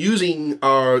who've been using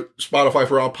our Spotify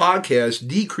for our podcast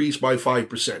decreased by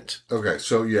 5%. Okay,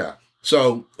 so yeah.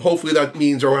 So hopefully that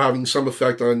means we're having some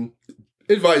effect on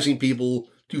advising people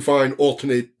to find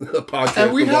alternate podcast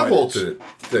And we providers. have alternate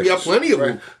things. We have plenty of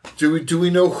them. Do we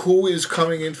know who is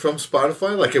coming in from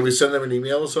Spotify? Like, can we send them an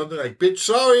email or something? Like, bitch,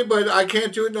 sorry, but I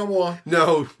can't do it no more.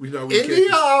 No, we can't.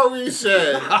 India already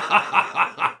said.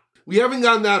 We haven't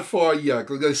gotten that far yet.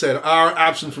 Like I said, our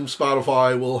absence from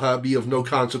Spotify will be of no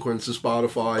consequence to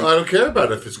Spotify. I don't care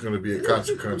about if it's going to be a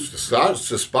consequence to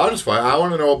Spotify. I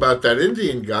want to know about that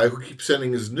Indian guy who keeps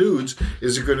sending his nudes.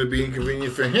 Is it going to be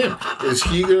inconvenient for him? Is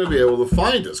he going to be able to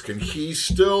find us? Can he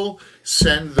still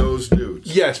send those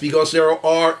nudes? Yes, because there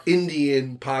are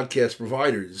Indian podcast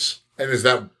providers. And is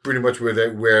that pretty much where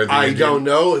the I don't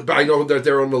know, but I know that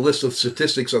they're on the list of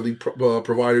statistics of the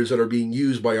providers that are being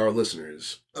used by our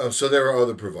listeners. Oh, so there are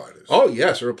other providers. Oh,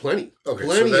 yes, there are plenty. Okay,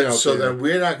 plenty then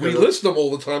we're not going to... We list them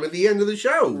all the time at the end of the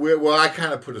show. Well, I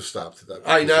kind of put a stop to that.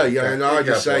 I know, yeah, I know. I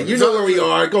just say, you know where we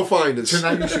are. Go find us.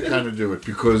 Tonight you should kind of do it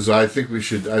because I think we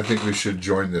should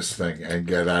join this thing and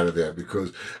get out of there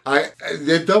because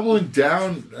they're doubling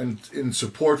down in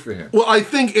support for him. Well, I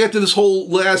think after this whole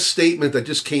last statement that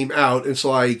just came out, it's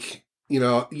like,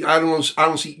 I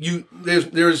don't see you.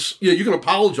 There's you can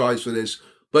apologize for this,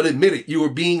 but admit it. You were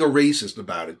being a racist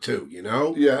about it too. Yeah.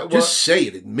 Well, just say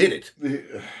it, admit it,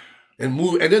 and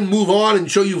then move on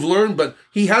and show you've learned. But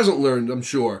he hasn't learned, I'm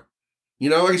sure.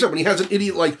 Like I said, when he has an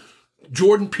idiot like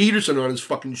Jordan Peterson on his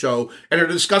fucking show, and they're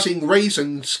discussing race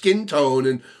and skin tone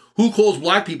and who calls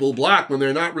black people black when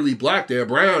they're not really black, they're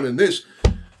brown and this.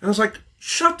 And I was like,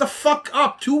 shut the fuck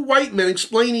up. 2 white men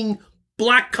explaining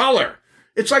black color.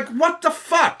 It's like, what the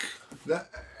fuck?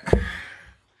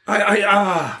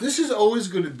 This is always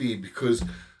going to be because...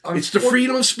 It's the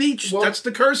freedom of speech. Well, that's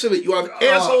the curse of it. You have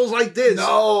assholes like this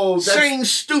saying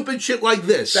stupid shit like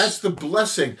this. That's the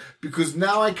blessing, because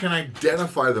now I can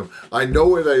identify them. I know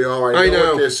where they are. I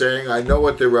know what they're saying. I know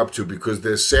what they're up to because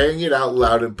they're saying it out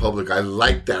loud in public. I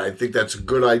like that. I think that's a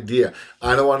good idea.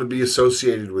 I don't want to be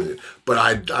associated with it. But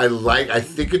I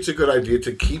think it's a good idea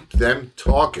to keep them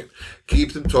talking.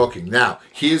 Keep them talking. Now,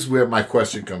 here's where my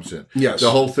question comes in. Yes. The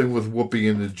whole thing with Whoopi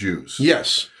and the Jews.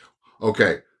 Yes.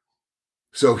 Okay.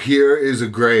 So here is a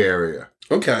gray area.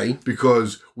 Okay.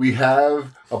 Because we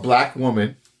have a black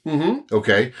woman,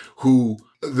 okay, who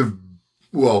the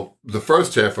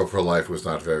first half of her life was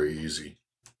not very easy.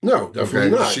 No,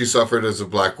 definitely not. She suffered as a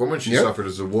black woman. She suffered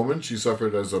as a woman. She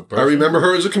suffered as a person. I remember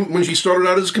her when she started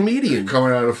out as a comedian.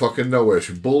 Coming out of fucking nowhere.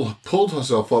 She pulled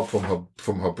herself up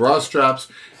from her bra straps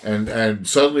and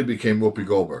suddenly became Whoopi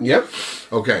Goldberg. Yep.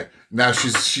 Okay. Now she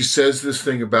says this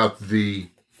thing about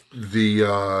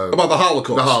about the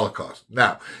Holocaust. The Holocaust.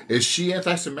 Now, is she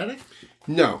anti-Semitic?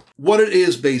 No. What it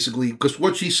is, basically, because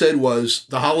what she said was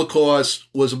the Holocaust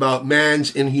was about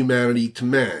man's inhumanity to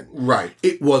man. Right.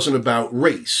 It wasn't about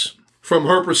race. From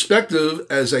her perspective,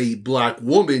 as a black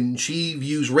woman, she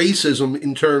views racism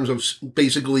in terms of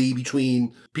basically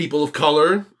between people of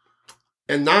color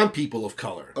and non-people of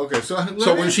color. Okay, so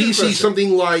when she sees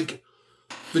something like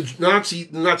the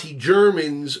Nazi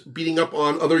Germans beating up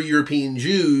on other European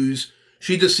Jews,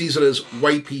 she just sees it as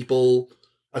white people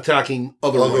attacking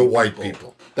other white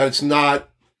people. That it's not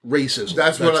racism.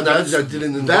 That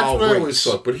didn't involve That's what race. I always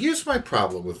thought. But here's my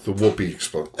problem with the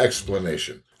Whoopi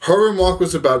explanation. Her remark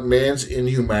was about man's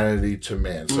inhumanity to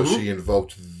man, so she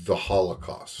invoked the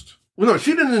Holocaust. Well, no,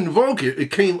 she didn't invoke it.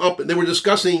 It came up, and they were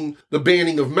discussing the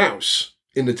banning of mouse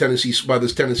in the by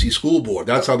this Tennessee school board.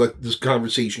 That's how this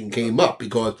conversation came up,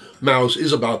 because mouse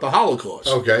is about the Holocaust.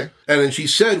 Okay. And then she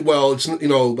said, well, it's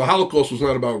the Holocaust was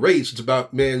not about race. It's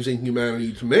about man's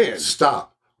inhumanity to man.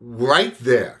 Stop. Right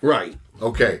there. Right.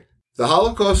 Okay. The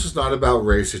Holocaust is not about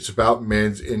race. It's about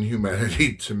man's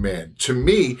inhumanity to man. To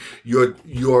me, you're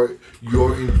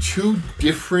in two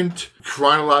different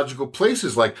chronological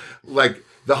places. Like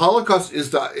the Holocaust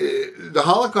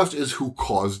is who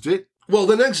caused it. Well,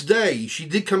 the next day, she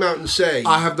did come out and say...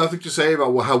 I have nothing to say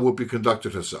about how Whoopi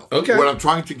conducted herself. Okay. What I'm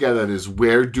trying to get at is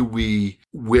where do we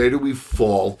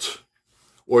fault,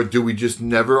 or do we just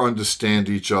never understand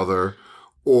each other,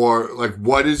 or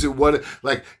what is it? Well,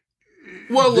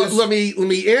 let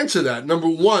me answer that. Number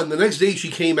one, the next day she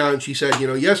came out and she said,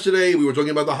 yesterday we were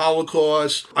talking about the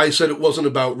Holocaust. I said it wasn't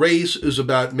about race. It was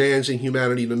about man's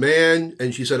inhumanity to man.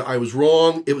 And she said I was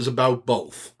wrong. It was about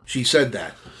both. She said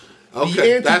that.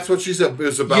 Okay, that's what she said. It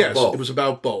was about both. It was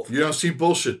about both. You don't see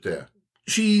bullshit there.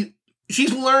 She's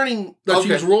learning that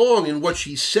she was wrong in what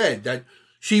she said, that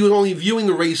she was only viewing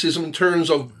the racism in terms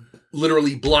of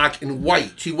literally black and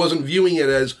white. She wasn't viewing it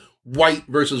as white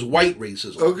versus white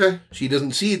racism. Okay. She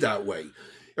doesn't see it that way.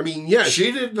 I mean, yes.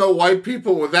 She didn't know white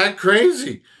people were that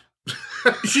crazy.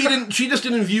 She just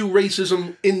didn't view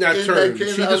racism in that term.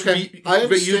 She just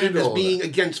viewed it as being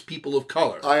against people of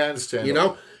color. I understand.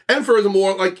 And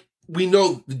furthermore, we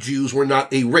know the Jews were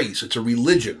not a race. It's a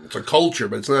religion. It's a culture,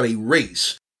 but it's not a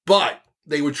race. But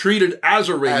they were treated as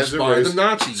a race by the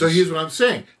Nazis. So here's what I'm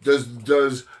saying. Does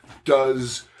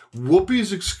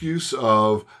Whoopi's excuse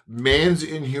of man's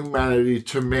inhumanity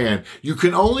to man, you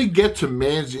can only get to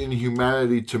man's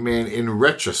inhumanity to man in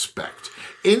retrospect.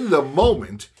 In the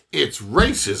moment, it's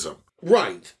racism.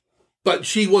 Right. But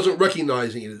she wasn't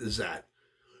recognizing it as that.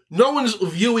 No one's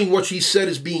viewing what she said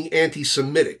as being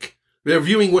anti-Semitic. They're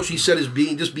viewing what she said as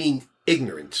being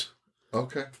ignorant.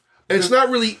 Okay. And it's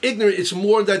not really ignorant. It's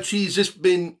more that she's just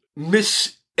been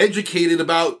miseducated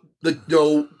about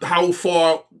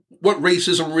what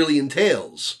racism really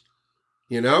entails.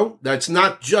 That's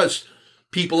not just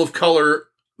people of color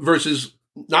versus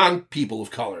non-people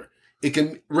of color.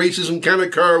 Racism can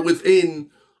occur within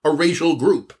a racial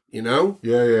group,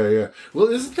 Yeah. Well,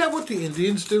 isn't that what the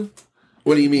Indians do?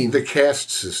 What do you mean? The caste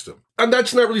system. And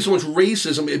that's not really so much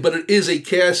racism, but it is a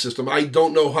caste system. I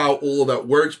don't know how all of that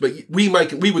works, but we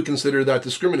would consider that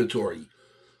discriminatory.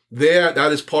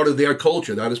 That is part of their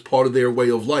culture. That is part of their way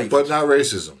of life. But not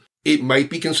racism. It might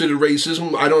be considered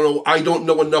racism. I don't know. I don't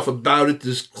know enough about it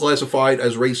to classify it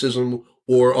as racism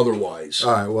or otherwise.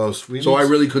 All right, well, I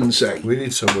really couldn't say. We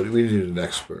need somebody. We need an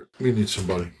expert. We need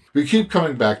somebody. We keep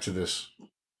coming back to this.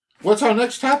 What's our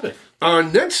next topic? Our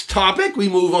next topic we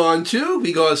move on to,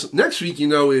 because next week,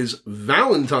 is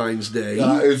Valentine's Day.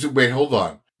 Wait, hold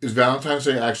on. Is Valentine's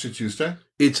Day actually Tuesday?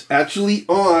 It's actually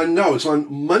it's on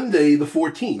Monday the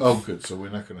 14th. Oh, good. So we're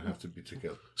not going to have to be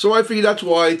together. So I figured that's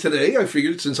why today,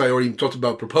 since I already talked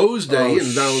about Propose Day and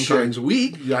Valentine's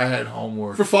week. Yeah, I had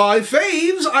homework. For 5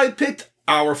 faves, I picked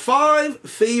our 5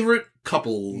 favorite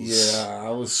couples. Yeah,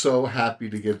 I was so happy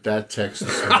to get that text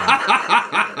this morning.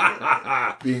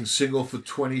 Being single for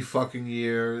 20 fucking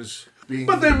years.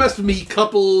 But there must be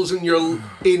couples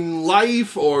in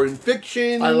life or in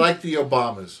fiction. I like the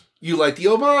Obamas. You like the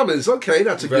Obamas. Okay,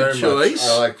 that's a good choice.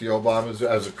 I like the Obamas.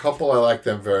 As a couple, I like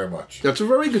them very much. That's a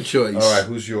very good choice. All right,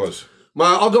 who's yours?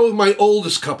 I'll go with my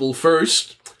oldest couple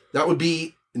first. That would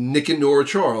be Nick and Nora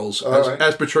Charles,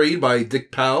 as portrayed by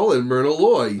Dick Powell and Myrna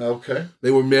Loy. Okay.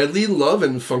 They were madly in love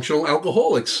and functional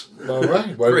alcoholics. All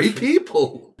right. Great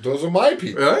people. Those are my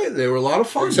people. Right? They were a lot of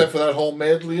fun. Except for that whole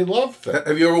madly in love thing.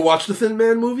 Have you ever watched the Thin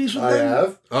Man movies with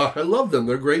them? I have. I love them.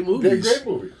 They're great movies. They're great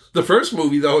movies. The first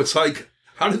movie, though, it's like,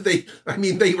 how did they...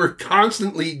 they were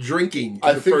constantly drinking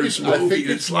in the first movie.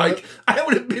 It's like, I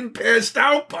would have been passed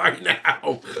out by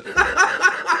now.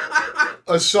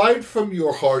 Aside from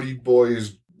your Hardy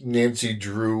Boys, Nancy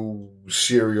Drew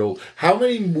serial, how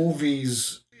many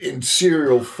movies in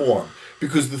serial form?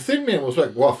 Because The Thin Man was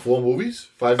 4 movies?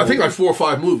 5 movies? I think 4 or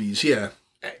 5 movies, yeah.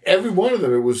 Every one of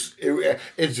them,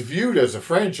 it's viewed as a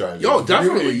franchise. Oh,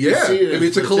 definitely, yeah.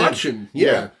 It's a collection.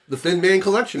 Yeah. The Thin Man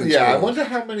collection. Yeah, I wonder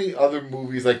how many other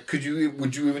movies, would you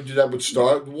even do that with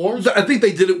Star Wars? I think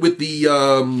they did it with the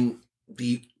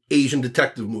Asian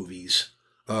detective movies.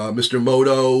 Mr.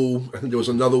 Moto, I think there was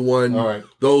another one. All right.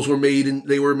 Those were made in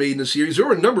a series. There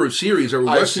were a number of series. There were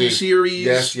Western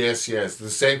series. Yes. The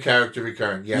same character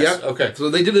recurring. Yes. Yep. Okay. So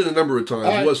they did it a number of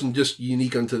times. It wasn't just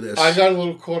unique unto this. I got a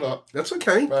little caught up. That's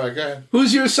okay. All right, go ahead.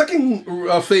 Who's your second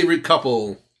favorite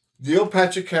couple? Neil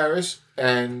Patrick Harris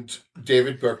and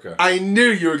David Burka. I knew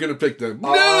you were going to pick them.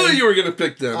 There's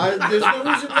no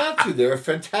reason not to. They're a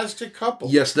fantastic couple.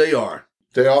 Yes, they are.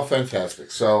 They are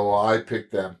fantastic. So I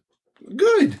picked them.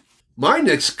 Good. My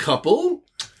next couple,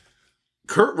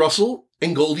 Kurt Russell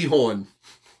and Goldie Hawn.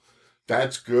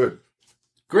 That's good.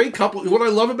 Great couple. What I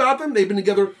love about them, they've been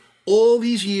together all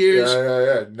these years.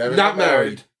 Yeah. Never not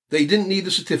married. They didn't need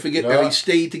the certificate, and they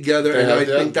stayed together, and I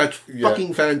think that's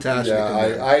fucking fantastic.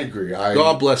 Yeah, I agree.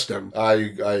 God bless them.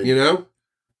 I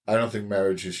don't think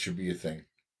marriages should be a thing.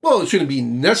 Well, it shouldn't be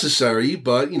necessary,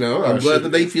 but, I'm glad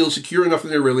that they feel secure enough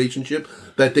in their relationship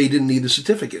that they didn't need the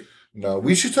certificate. No,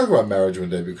 we should talk about marriage one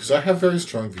day because I have very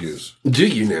strong views. Do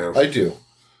you now? I do.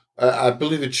 I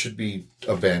believe it should be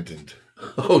abandoned.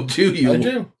 Oh, do you? I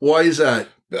do. Why is that?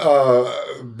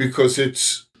 Because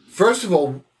it's, first of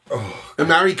all... A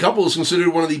married couple is considered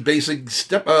one of the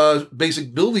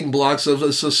basic building blocks of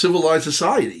a civilized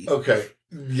society. Okay,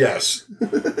 yes.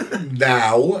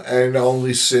 Now, and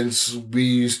only since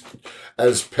we,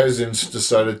 as peasants,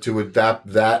 decided to adapt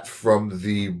that from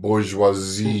the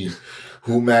bourgeoisie...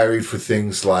 who married for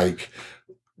things like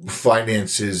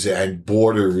finances and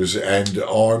borders and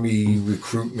army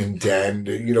recruitment and,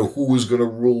 who was going to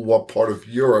rule what part of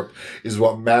Europe is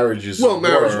what marriages were.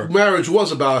 Marriage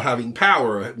was about having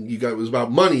power. It was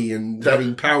about money and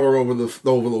having power over the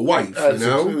wife,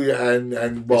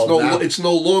 And well, it's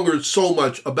no longer so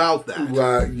much about that.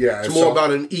 It's more about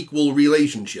an equal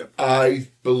relationship. I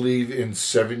believe in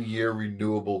 7-year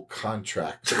renewable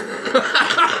contracts.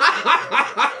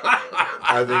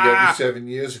 I think every 7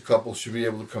 years, a couple should be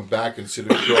able to come back and sit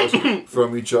across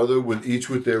from each other, each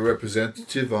with their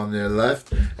representative on their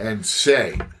left, and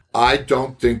say, I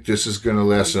don't think this is going to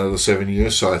last another 7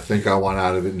 years, so I think I want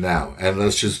out of it now. And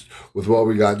let's just, with what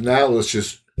we got now, let's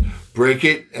just break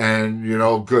it, and,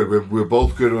 good. We're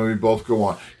both good when we both go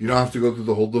on. You don't have to go through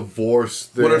the whole divorce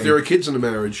thing. What if there are kids in the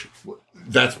marriage?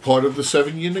 That's part of the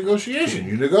 7-year negotiation.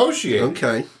 You negotiate.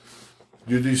 Okay.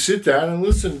 You sit down and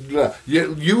listen.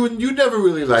 You never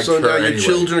really liked her. So now your anyway.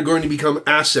 children are going to become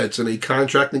assets in a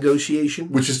contract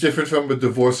negotiation? Which is different from a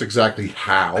divorce exactly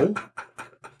how?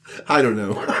 I don't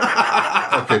know.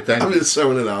 Okay, thank you. I'm just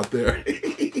throwing it out there.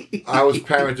 I was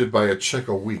parented by a check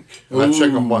a week. Not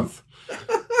check a month.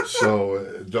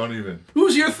 So, don't even.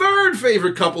 Who's your third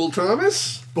favorite couple,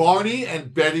 Thomas? Barney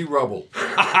and Betty Rubble.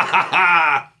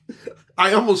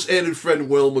 I almost added Fred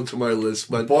Wilma to my list,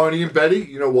 but Barney and Betty,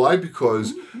 you know why?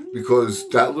 Because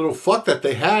that little fuck that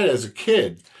they had as a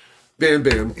kid Bam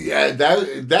Bam. Yeah,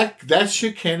 that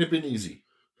shit can't have been easy.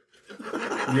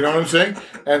 You know what I'm saying?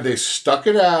 And they stuck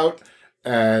it out,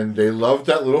 and they loved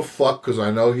that little fuck because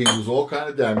I know he was all kind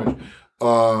of damaged.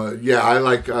 Yeah, I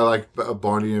like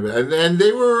Barney and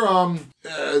they were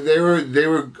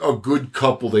a good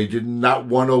couple. They did not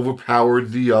one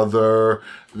overpowered the other.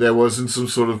 There wasn't some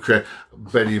sort of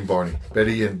Betty and Barney.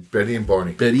 Betty and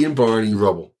Barney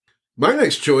Rubble. My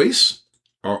next choice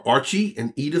are Archie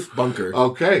and Edith Bunker.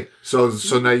 Okay, so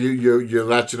now you're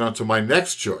latching onto my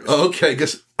next choice. Okay,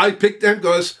 because I picked them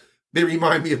because they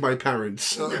remind me of my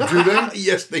parents. Do they?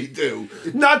 Yes, they do.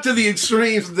 Not to the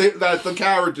extremes that the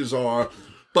characters are,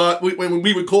 but when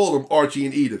we would call them Archie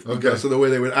and Edith because of the way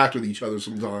they would act with each other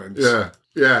sometimes. Yeah.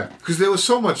 Because there was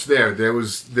so much there. There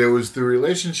was the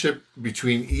relationship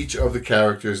between each of the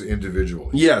characters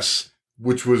individually. Yes.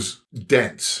 Which was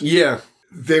dense. Yeah.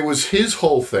 There was his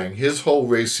whole thing, his whole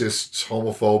racist,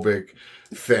 homophobic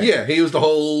thing. Yeah, he was the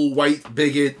whole white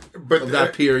bigot of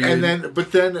that period.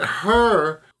 But then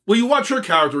her... Well, you watch her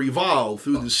character evolve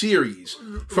through the series.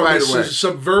 From a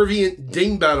subservient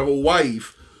dingbat of a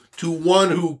wife to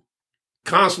one who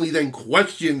constantly then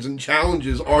questions and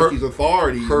challenges Archie's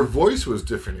authority. Her voice was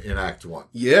different in Act 1.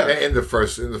 Yeah. In the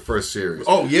first series.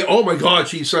 Oh, yeah. Oh, my God.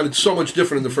 She sounded so much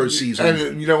different in the first season.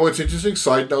 And you know what's interesting?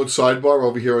 Sidebar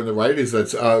over here on the right is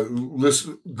that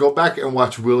go back and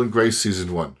watch Will and Grace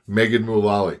Season 1. Megan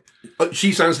Mullally.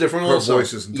 She sounds different also. Her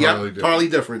voice is entirely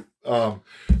different.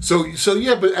 So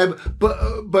yeah,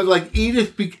 but like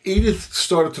Edith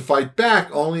started to fight back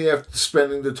only after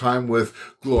spending the time with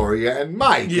Gloria and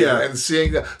Mike, and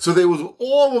seeing that. So there was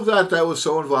all of that was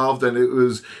so involved, and it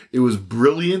was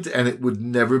brilliant, and it would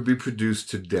never be produced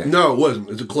today. No, it wasn't.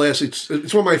 It's a classic.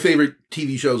 It's one of my favorite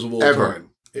TV shows of all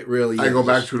time. It really is. I go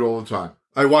back to it all the time.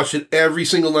 I watched it every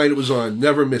single night it was on.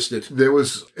 Never missed it. It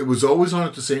was always on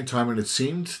at the same time, and it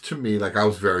seemed to me like I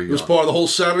was very young. It was part of the whole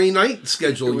Saturday night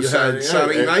schedule. You had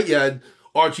Saturday night, you had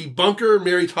Archie Bunker,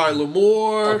 Mary Tyler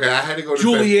Moore. Okay, I had to go to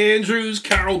Julie bed. Andrews,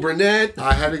 Carol Burnett.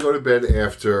 I had to go to bed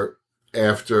after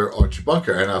Archie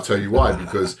Bunker, and I'll tell you why.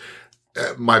 Because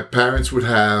my parents would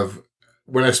have...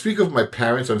 When I speak of my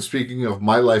parents, I'm speaking of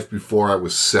my life before I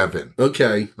was 7.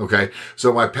 Okay.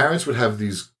 So my parents would have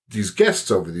these guests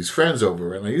over, these friends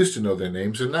over, and I used to know their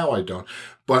names, and now I don't.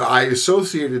 But I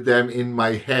associated them in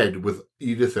my head with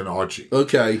Edith and Archie.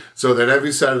 Okay. So that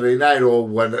every Saturday night, or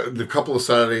when the couple of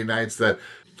Saturday nights that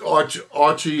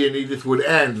Archie and Edith would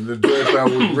end, and the doorbell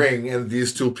would ring, and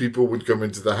these two people would come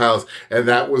into the house, and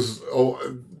that was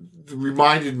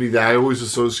reminded me that I always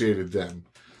associated them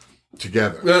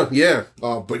together. Well, yeah.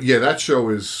 But yeah, that show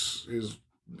is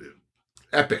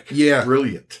epic. Yeah.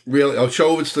 Brilliant. Really. A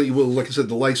show of its, like I said,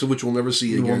 the likes of which we'll never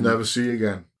see again. We'll never see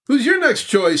again. Who's your next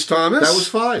choice, Thomas? That was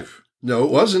 5. No,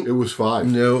 it wasn't. It was 5.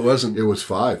 No, it wasn't. It was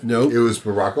 5. No. It was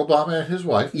Barack Obama and his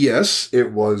wife. Yes.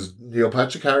 It was Neil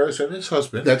Patrick Harris and his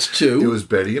husband. That's 2. It was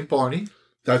Betty and Barney.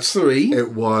 That's 3.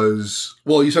 It was...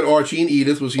 Well, you said Archie and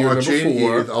Edith was your number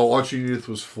 4. Archie and Edith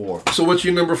was 4. So what's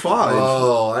your number 5?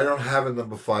 Oh, I don't have a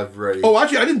number 5 ready. Oh,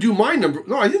 actually, I didn't do my number...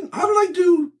 No, I didn't... How did I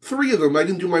do 3 of them? I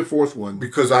didn't do my 4th one.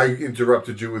 Because I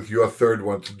interrupted you with your 3rd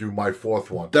one to do my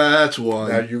 4th one. That's why.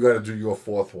 Now you got to do your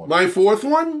 4th one. My 4th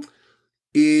one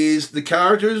is the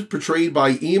characters portrayed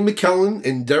by Ian McKellen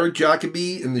and Derek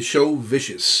Jacobi in the show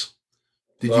Vicious.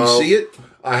 Did you see it?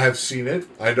 I have seen it.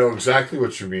 I know exactly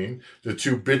what you mean. The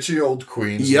 2 bitchy old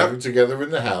queens living together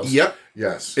in the house. Yep.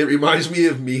 Yes. It reminds me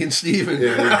of me and Steven.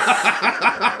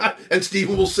 And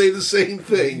Steven will say the same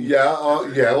thing. Yeah,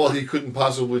 well, he couldn't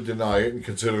possibly deny it and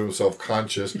consider himself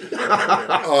conscious.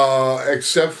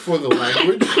 Except for the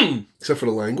language. Except for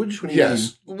the language? What do you mean?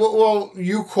 Well,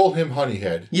 you call him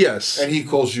honeyhead. Yes. And he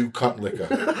calls you cunt licker.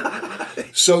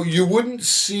 So you wouldn't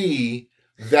see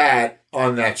that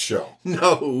on that show.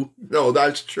 No,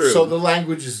 that's true. So the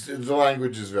language is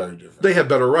very different. They have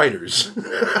better writers.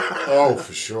 Oh,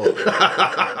 for sure.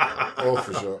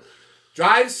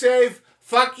 Drive safe.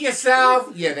 Fuck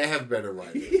yourself. Yeah, they have better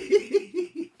writers.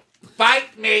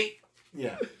 Bite me.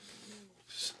 Yeah.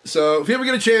 So if you ever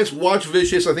get a chance, watch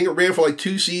Vicious. I think it ran for like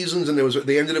 2 seasons, and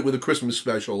they ended it with a Christmas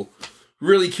special.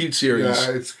 Really cute series.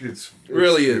 Yeah, it's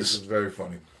really cute. is. It's very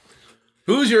funny.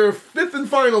 Who's your 5th and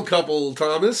final couple,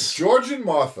 Thomas? George and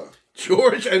Martha.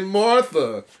 George and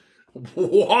Martha.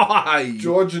 Why?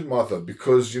 George and Martha,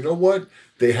 because you know what?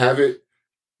 They have it.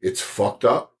 It's fucked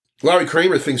up. Larry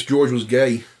Kramer thinks George was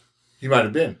gay. He might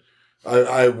have been.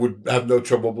 I would have no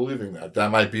trouble believing that.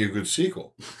 That might be a good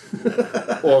sequel.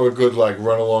 Or a good,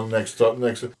 run along next.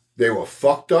 They were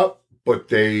fucked up, but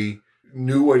they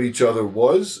knew what each other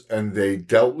was, and they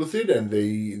dealt with it, and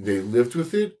they lived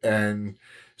with it, and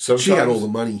Sometimes, She had all the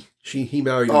money. He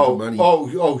married her for money.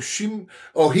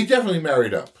 He definitely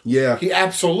married up. Yeah. He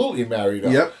absolutely married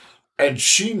up. Yep. And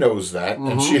she knows that,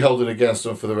 and she held it against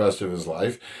him for the rest of his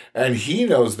life. And he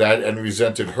knows that and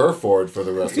resented her for it for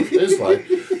the rest of his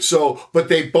life. So, but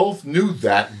they both knew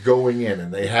that going in,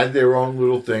 and they had their own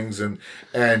little things. And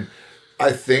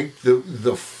I think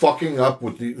the fucking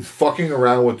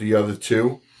around with the other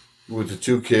two, with the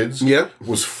two kids,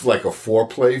 was like a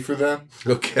foreplay for them.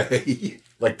 Okay.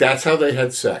 Like that's how they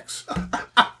had sex.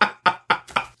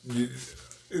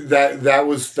 That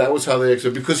was how they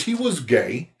accepted, because he was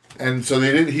gay. And so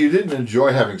he didn't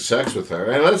enjoy having sex with her.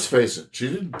 And let's face it,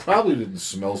 she probably didn't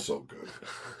smell so good.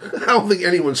 I don't think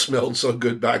anyone smelled so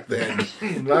good back then.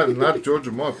 not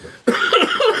Georgia Martha.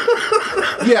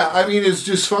 Yeah, I mean, as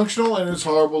dysfunctional and as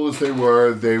horrible as they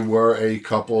were a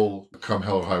couple come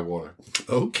hell or high water.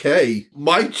 Okay.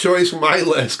 My choice for my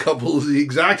last couple is the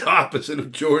exact opposite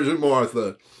of George and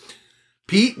Martha.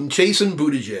 Pete and Chasen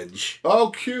Buttigieg. Oh,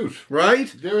 cute.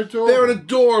 Right? They're adorable. They're an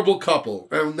adorable couple.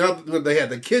 And now that they had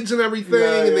the kids and everything,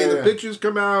 and they had the pictures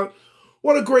come out.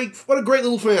 What a great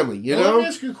little family, you know? Let me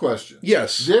ask you a question.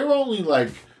 Yes. They're only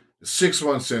like 6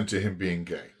 months into him being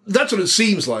gay. That's what it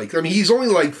seems like. I mean, he's only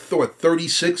like,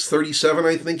 36, 37,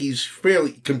 I think. He's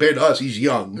fairly, compared to us, he's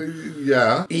young.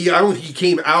 Yeah. I don't think he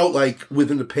came out like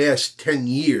within the past 10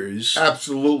 years.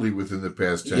 Absolutely within the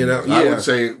past 10 years. I would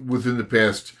say within the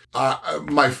past,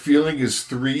 my feeling is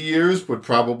 3 years, but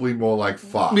probably more like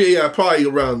 5. Yeah, probably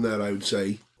around that, I would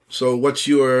say. So what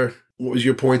was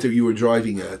your point that you were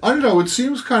driving at? I don't know. It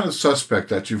seems kind of suspect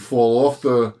that you fall off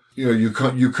you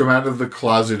come out of the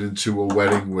closet into a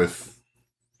wedding with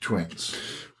twins.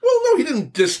 Well, no, he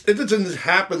didn't. It didn't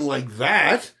happen like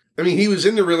that. I mean, he was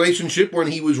in the relationship when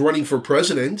he was running for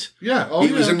president. Yeah.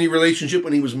 He was in the relationship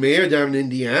when he was mayor down in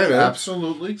Indiana.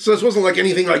 Absolutely. So this wasn't like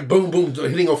anything like boom, boom,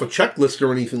 hitting off a checklist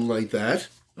or anything like that.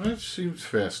 That seems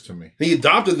fast to me. He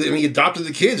adopted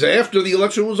the kids after the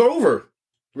election was over.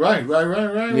 Right.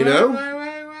 You know? Right.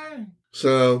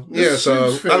 So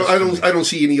I don't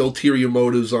see any ulterior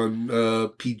motives on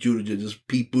Pete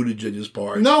Buttigieg's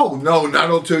part. No, not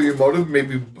ulterior motive.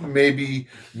 Maybe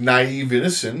naive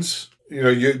innocence. You know,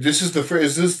 is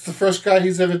this the first guy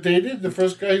he's ever dated? The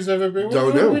first guy he's ever been with?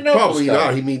 Don't know. Probably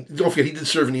not. Don't forget, he did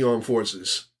serve in the armed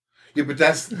forces. Yeah, but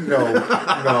that's no.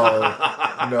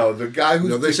 The guy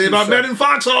who's they say about men in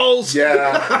foxholes.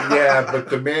 Yeah, but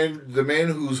the man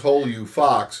whose hole you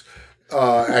fox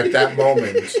at that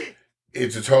moment,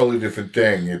 it's a totally different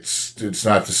thing. It's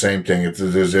not the same thing.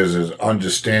 There's an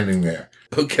understanding there.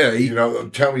 Okay. You know,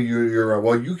 tell me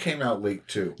you came out late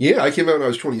too. Yeah, I came out when I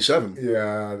was 27.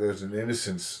 Yeah, there's an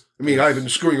innocence. I mean, I've been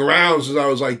screwing around since I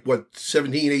was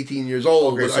 17, 18 years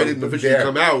old, but I didn't officially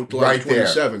come out until I was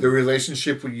 27. The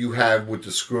relationship you have with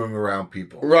the screwing around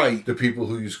people. Right. The people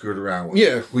who you screwed around with.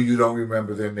 Yeah. Who you don't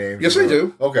remember their names. Yes, I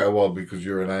do. Okay, well, because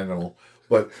you're an animal.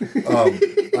 But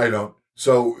I don't.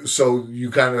 So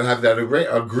you kind of have that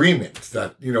agreement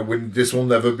that, when this will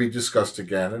never be discussed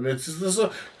again. And it's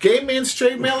a gay man,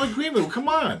 straight male agreement. Come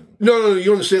on. No,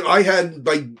 you understand. I had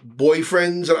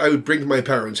boyfriends that I would bring to my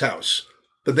parents' house,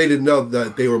 but they didn't know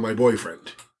that they were my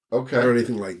boyfriend. Okay. Or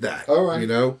anything like that. All right.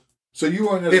 So you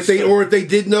weren't if they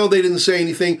did know, they didn't say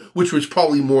anything, which was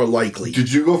probably more likely.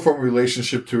 Did you go from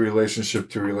relationship to relationship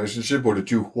to relationship, or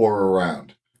did you whore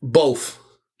around? Both.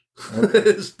 Okay.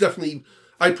 It's definitely...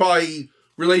 I'd probably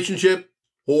relationship,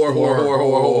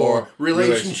 whore,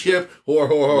 relationship,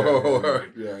 whore.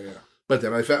 Yeah. But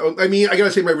then I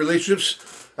gotta say my relationships,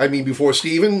 before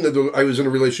Steven, I was in a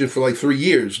relationship for 3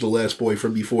 years, the last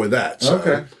boyfriend before that. So,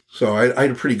 okay. So I had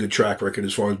a pretty good track record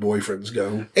as far as boyfriends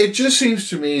go. It just seems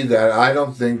to me that I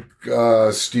don't think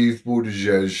Pete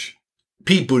Buttigieg,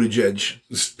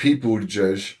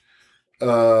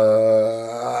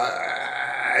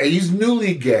 he's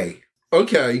newly gay.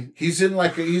 Okay. He's in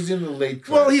the late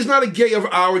class. Well, he's not a gay of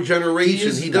our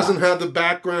generation. He doesn't have the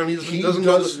background. He doesn't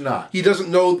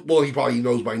know. Well, he probably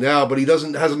knows by now, but he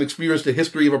hasn't experienced the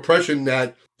history of oppression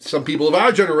that some people of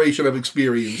our generation have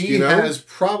experienced. He has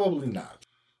probably not.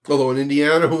 Although in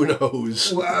Indiana, who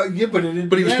knows? Well, yeah, but in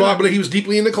Indiana, but he was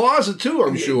deeply in the closet too.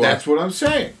 I'm sure. That's what I'm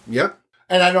saying. Yep.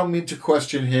 And I don't mean to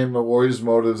question him or his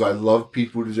motives. I love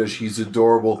Pete Buttigieg. He's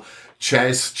adorable.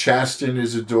 Chasten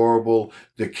is adorable.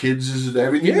 The kids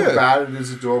everything about it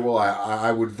is adorable.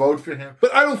 I would vote for him.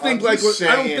 But I don't think I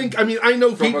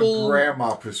know from people a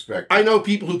grandma perspective. I know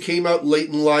people who came out late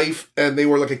in life and they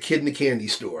were like a kid in a candy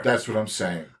store. That's what I'm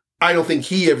saying. I don't think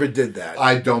he ever did that.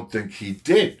 I don't think he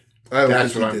did.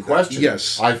 That's what I'm questioning.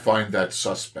 Yes. I find that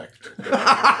suspect.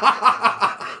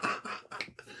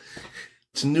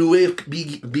 It's a new way of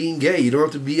being gay. You don't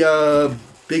have to be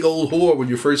big old whore when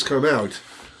you first come out.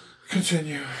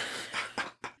 Continue.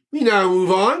 We now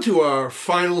move on to our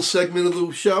final segment of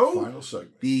the show. Final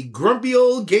segment. The grumpy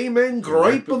old gay man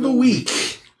gripe of the week.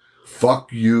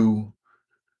 Fuck you,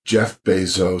 Jeff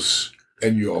Bezos,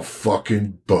 and your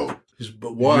fucking boat.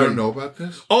 But why? You don't know about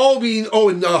this?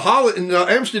 In Holland, in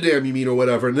Amsterdam, you mean, or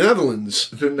whatever, Netherlands.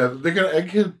 They're going to egg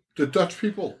him, the Dutch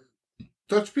people.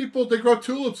 Dutch people, they grow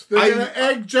tulips. They're going to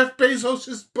egg Jeff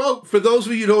Bezos' boat. For those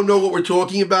of you who don't know what we're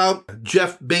talking about,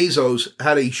 Jeff Bezos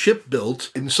had a ship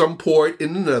built in some port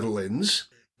in the Netherlands,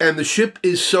 and the ship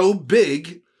is so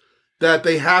big that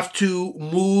they have to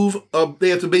they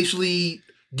have to basically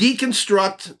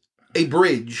deconstruct a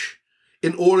bridge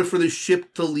in order for the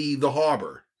ship to leave the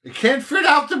harbor. It can't fit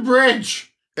out the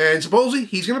bridge. And supposedly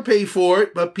he's going to pay for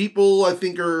it, but people, I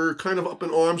think, are kind of up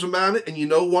in arms about it. And you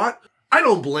know what? I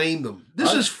don't blame them.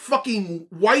 This is fucking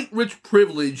white rich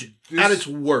privilege at its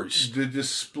worst. The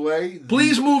display.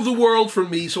 Please move the world from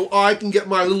me so I can get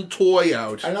my little toy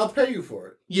out. And I'll pay you for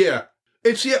it. Yeah.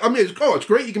 It's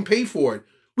great. You can pay for it.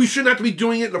 We shouldn't have to be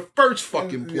doing it in the first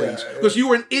fucking place. Because you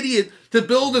were an idiot to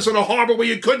build this in a harbor where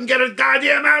you couldn't get a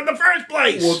goddamn out in the first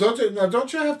place. Well,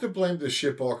 don't you have to blame the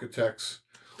ship architects?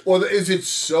 Or is it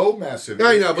so massive?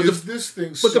 I know, but this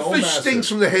thing so the fish massive? stinks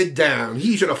from the head down.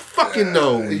 He should have fucking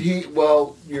known. They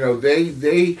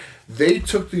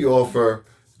took the offer.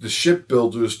 The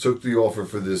shipbuilders took the offer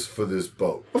for this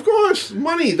boat. Of course,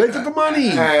 money. They took the money,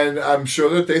 and I'm sure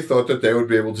that they thought that they would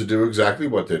be able to do exactly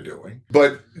what they're doing.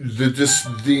 But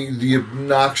the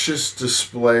obnoxious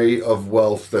display of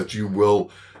wealth that you will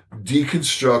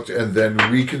deconstruct and then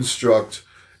reconstruct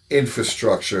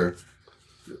infrastructure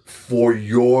for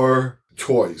your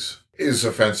toys is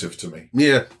offensive to me.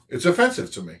 Yeah, it's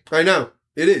offensive to me. I know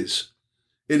it is.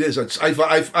 It is. When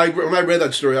I read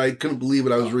that story, I couldn't believe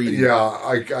what I was reading. Yeah,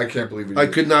 I can't believe it. I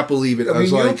could not believe it. I was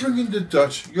you're bringing the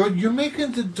Dutch. You're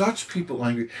making the Dutch people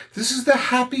angry. This is the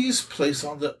happiest place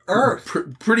on the earth.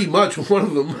 Pretty much one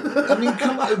of them. I mean,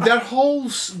 come on. That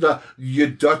whole your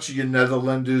Dutch, your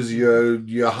Netherlanders,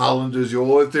 your Hollanders,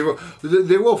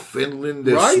 they're all Finland,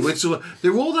 they're right? Switzerland.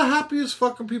 They're all the happiest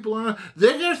fucking people on earth.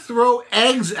 They're gonna throw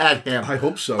eggs at him. I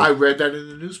hope so. I read that in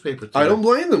the newspaper today. I don't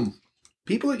blame them.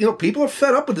 People are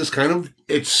fed up with this kind of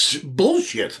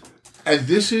bullshit. And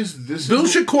this is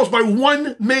bullshit caused by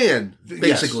one man,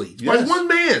 basically. Yes. By one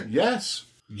man. Yes.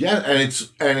 Yeah, and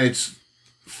it's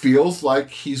feels like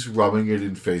he's rubbing it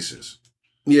in faces.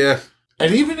 Yeah.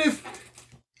 And even if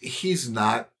he's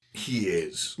not, he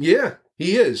is. Yeah,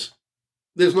 he is.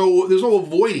 There's no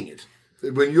avoiding it.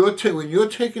 When you're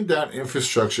taking down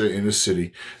infrastructure in a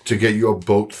city to get your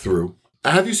boat through.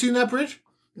 Have you seen that bridge?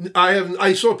 I haven't.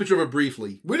 I saw a picture of it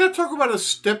briefly. We're not talking about a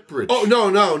step bridge. Oh,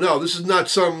 no. This is not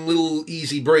some little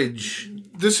easy bridge.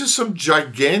 This is some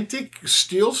gigantic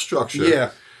steel structure.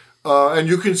 Yeah. And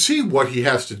you can see what he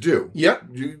has to do. Yep.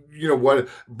 You know what?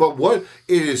 But what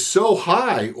it is so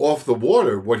high off the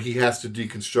water, what he has to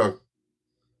deconstruct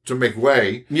to make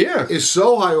way. Yeah. Is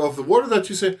so high off the water that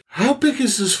you say, how big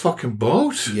is this fucking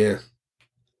boat? Yeah.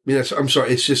 I mean, I'm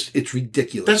sorry. It's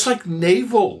ridiculous. That's like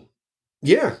naval.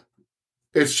 Yeah.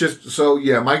 It's just, so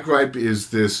yeah, my gripe is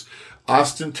this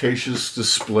ostentatious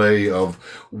display of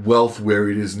wealth where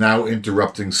it is now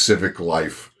interrupting civic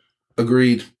life.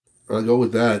 Agreed. I'll go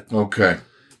with that. Okay.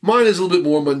 Mine is a little bit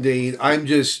more mundane.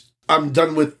 I'm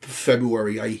done with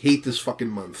February. I hate this fucking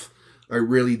month. I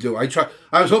really do. I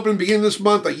was hoping to begin this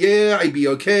month, I'd be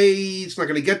okay. It's not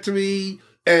going to get to me.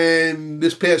 And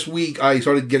this past week, I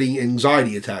started getting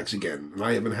anxiety attacks again. And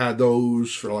I haven't had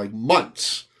those for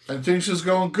months. And things is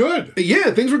going good.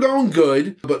 Yeah, things were going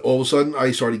good. But all of a sudden,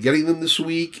 I started getting them this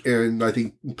week. And I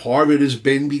think part of it has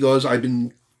been because I've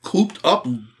been cooped up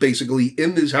basically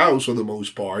in this house for the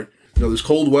most part. This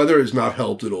cold weather has not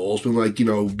helped at all. It's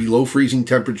been below freezing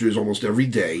temperatures almost every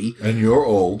day. And you're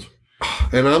old.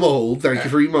 And I'm old. Thank you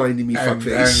for reminding me,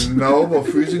 fuckface. And no, but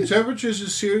freezing temperatures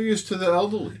is serious to the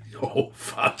elderly. Oh,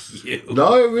 fuck you.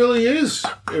 No, it really is.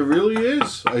 It really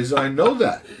is. I know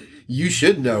that. You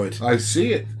should know it. I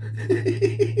see it.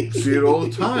 See it all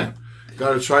the time.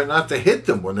 Got to try not to hit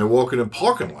them when they're walking in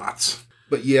parking lots.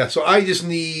 But yeah, so I just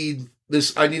need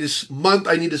this. I need this month.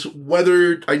 I need this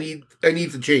weather. I need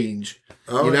to change.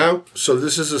 So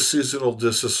this is a seasonal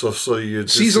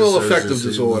seasonal affective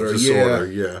disorder.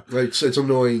 Yeah. It's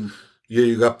annoying. Yeah,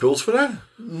 you got pills for that?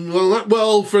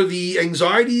 Well, for the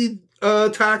anxiety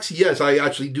attacks, yes, I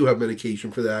actually do have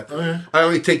medication for that. Okay. I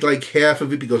only take half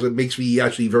of it because it makes me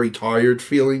actually very tired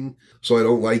feeling. So I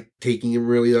don't like taking them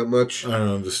really that much. I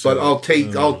don't understand. But I'll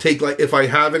take if I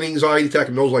have an anxiety attack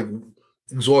and those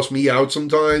exhaust me out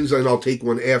sometimes, then I'll take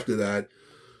one after that.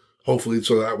 Hopefully,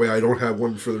 so that way I don't have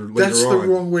one for later on. That's the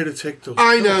wrong way to take those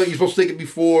I pills. know. You're supposed to take it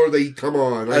before they come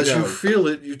on. As you feel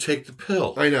it, you take the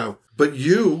pill. I know. But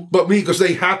you... But me, because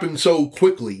they happen so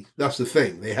quickly. That's the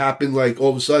thing. They happen like all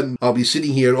of a sudden, I'll be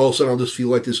sitting here and all of a sudden I'll just feel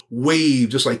like this wave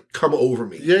just like come over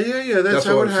me. Yeah. That's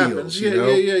how it happens. Feels, you know?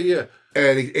 Yeah.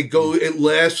 And it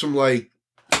lasts from like,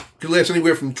 it can last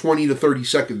anywhere from 20 to 30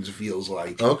 seconds, it feels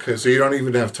like. Okay, so you don't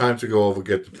even have time to go over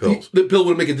get the pills. The pill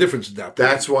would make a difference at that point.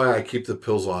 That's why I keep the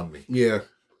pills on me. Yeah.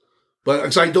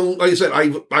 But I don't, like I said,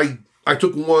 I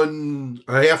took a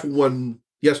half one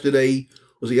yesterday.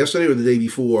 Was it yesterday or the day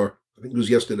before? I think it was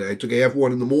yesterday. I took a half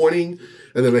one in the morning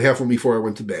and then a half one before I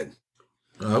went to bed.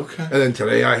 Okay. And then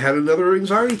today I had another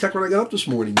anxiety attack when I got up this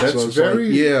morning. That's so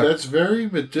that's very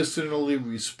medicinally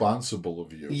responsible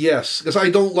of you. Yes, because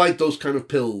I don't like those kind of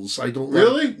pills. I don't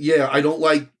really. I don't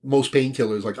like most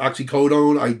painkillers like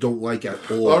oxycodone. I don't like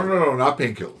at all. Oh no, not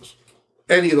painkillers.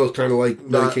 Any of those kind of like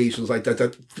medications like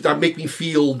that make me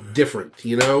feel different,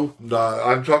 you know? No,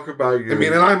 I'm talking about you. I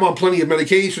mean, and I'm on plenty of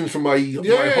medications for my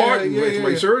heart and for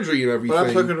my surgery and everything. But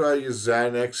I'm talking about your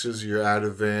Xanaxes, your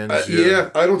Ativans.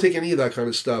 I don't take any of that kind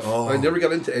of stuff. Oh. I never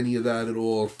got into any of that at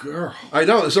all. Girl. I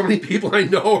know. There's so many people I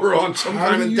know are on some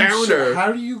kind of downer.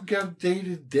 How do you get day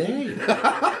to day?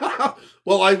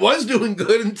 Well, I was doing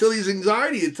good until these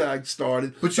anxiety attacks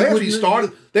started. But they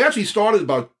actually started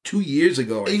about 2 years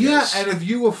ago, I guess. And if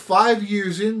you were 5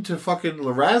 years into fucking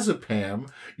lorazepam,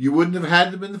 you wouldn't have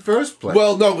had them in the first place.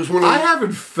 Well, no, it was one of I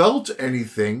haven't felt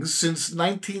anything since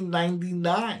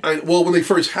 1999. Well, when they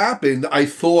first happened, I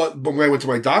thought, when I went to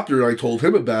my doctor and I told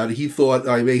him about it, he thought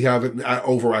I may have an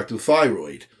overactive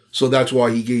thyroid. So that's why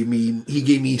he gave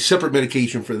me separate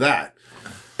medication for that.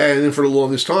 And then for the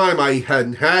longest time, I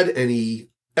hadn't had any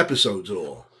episodes at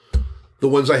all. The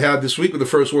ones I had this week were the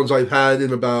first ones I've had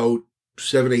in about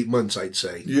 7-8 months, I'd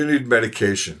say. You need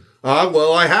medication.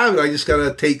 Well, I have it. I just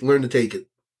got to learn to take it.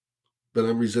 But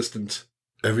I'm resistant.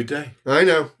 Every day. I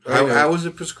know. How was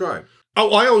it prescribed?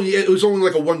 Oh, it was only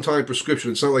like a one-time prescription.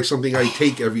 It's not like something I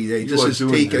take every day. Just as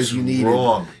take as you need.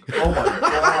 Wrong. Oh my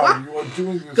God, you are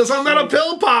doing this. Because I'm not a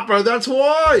pill popper. That's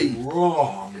why.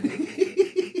 Wrong.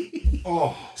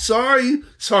 Oh, sorry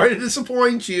to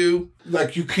disappoint you.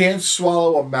 Like you can't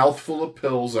swallow a mouthful of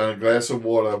pills and a glass of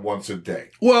water once a day.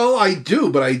 Well, I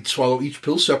do, but I swallow each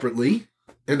pill separately,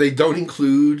 and they don't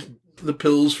include the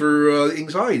pills for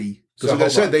anxiety. Because, like I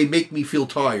said, they make me feel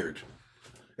tired,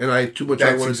 and I have too much.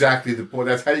 That's exactly the point.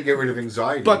 That's how you get rid of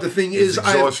anxiety. But the thing is,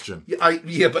 exhaustion.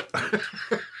 But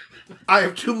I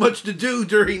have too much to do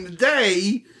during the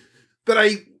day that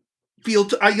I feel.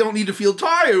 I don't need to feel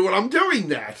tired when I'm doing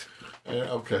that.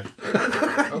 Okay.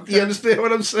 Do you understand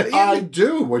what I'm saying? I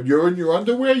do. When you're in your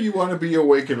underwear, you want to be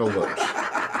awake and alert.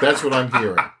 That's what I'm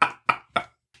hearing.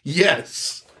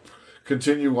 Yes.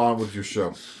 Continue on with your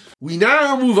show. We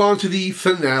now move on to the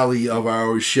finale of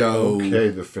our show. Okay,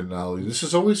 the finale. This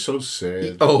is always so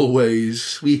sad.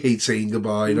 Always. We hate saying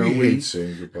goodbye, don't we? We hate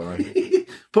saying goodbye.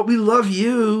 But we love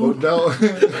you. Oh, no.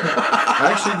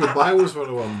 Actually, goodbye was one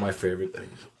of my favorite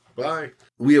things. Bye.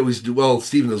 We always do. Well,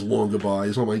 Stephen does long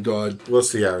goodbyes. Oh my God!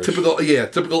 What's the Irish? Typical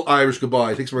Irish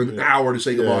goodbye. It takes about an hour to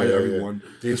say goodbye to everyone.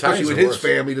 Especially with his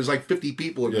family. There's like 50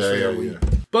 people in his family.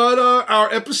 But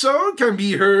our episode can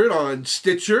be heard on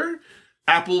Stitcher,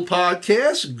 Apple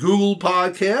Podcasts, Google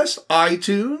Podcasts,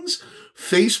 iTunes,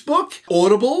 Facebook,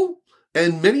 Audible,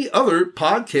 and many other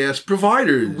podcast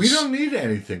providers. We don't need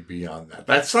anything beyond that.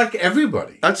 That's like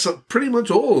everybody. That's pretty much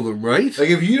all of them, right? Like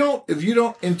if you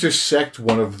don't intersect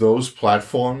one of those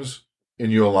platforms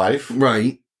in your life,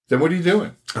 right, then what are you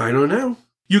doing? I don't know.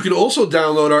 You can also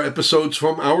download our episodes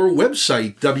from our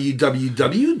website,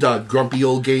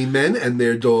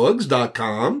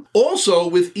 www.grumpyoldgaymenandtheirdogs.com. Also,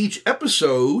 with each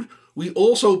episode, we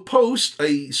also post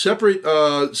a separate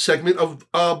segment of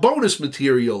bonus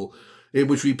material in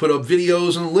which we put up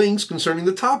videos and links concerning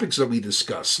the topics that we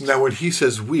discuss. Now, when he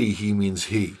says we, he means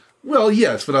he. Well,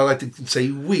 yes, but I like to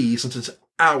say we since it's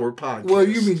our podcast. Well,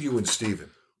 you mean you and Stephen.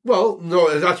 Well, no,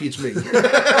 actually it's me.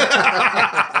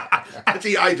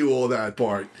 Actually, I do all that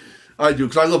part. I do,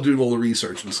 because I love doing all the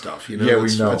research and stuff. You know, yeah,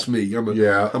 we know. That's me. I'm a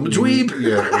dweeb.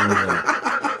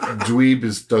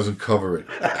 Dweeb doesn't cover it.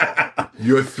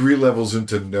 You're 3 levels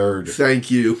into nerd. Thank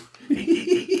you.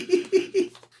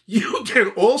 You can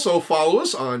also follow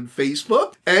us on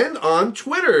Facebook and on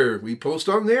Twitter. We post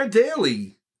on there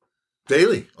daily.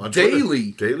 Daily on Twitter.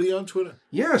 Daily. Daily on Twitter.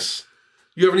 Yes.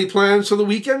 You have any plans for the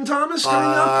weekend, Thomas,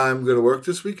 coming up? I'm going to work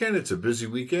this weekend. It's a busy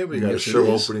weekend. We got a Yes, show it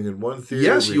is. opening in one theater.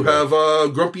 Yes, you have not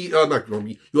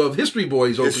Grumpy. You have History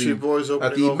Boys History opening Boys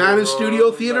opening at the over, Manor Studio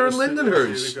Theater in Manor Studio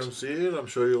Lindenhurst. Theater. Come see it. I'm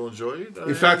sure you'll enjoy it.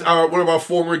 In fact, one of our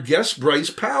former guests,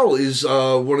 Bryce Powell, is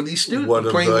one of these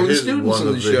students, playing one of the students one in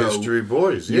the of show. History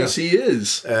Boys. Yeah. Yes, he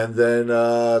is. And then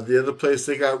the other place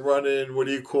they got running, what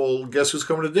do you call, Guess Who's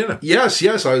Coming to Dinner? Yes.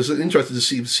 I was interested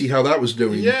to see how that was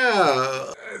doing.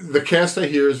 Yeah. The cast I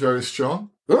hear is very strong.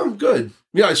 Oh, good.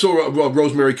 Yeah, I saw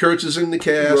Rosemary Kurtz is in the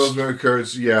cast. Rosemary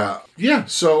Kurtz, yeah. Yeah,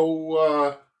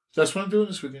 so that's what I'm doing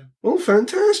this weekend. Oh,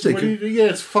 fantastic. Yeah,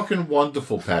 it's fucking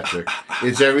wonderful, Patrick.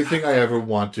 It's everything I ever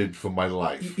wanted for my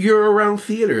life. You're around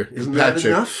theater. Isn't that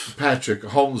enough? Patrick,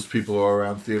 homeless people are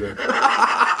around theater.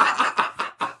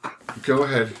 Go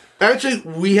ahead. Actually,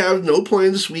 we have no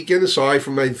plans this weekend aside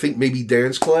from, I think, maybe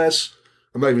dance class.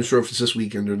 I'm not even sure if it's this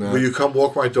weekend or not. Will you come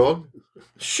walk my dog?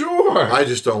 Sure. I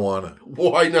just don't want to.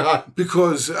 Why not?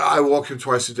 Because I walk him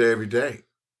twice a day every day.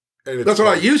 And that's what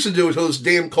I used to do until this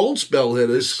damn cold spell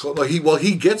hit us.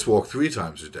 He gets walked 3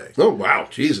 times a day. Oh, wow.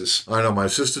 Jesus. I know. My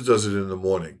sister does it in the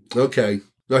morning. Okay.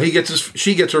 Now,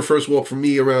 she gets her first walk from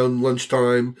me around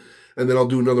lunchtime, and then I'll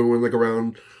do another one like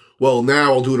around... Well,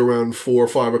 now I'll do it around 4 or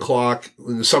 5 o'clock.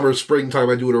 In the summer,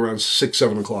 springtime, I do it around 6,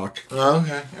 7 o'clock. Oh,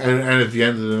 okay. And at the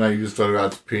end of the night, you just throw it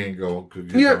out to pee and go,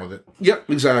 get done with it.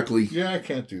 Yep, exactly. Yeah, I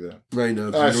can't do that. I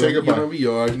know. Say goodbye. You don't have a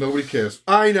yard. Nobody cares.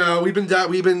 I know.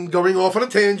 We've been going off on a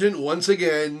tangent once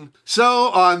again.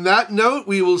 So, on that note,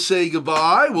 we will say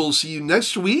goodbye. We'll see you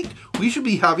next week. We should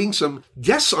be having some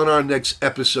guests on our next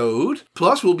episode.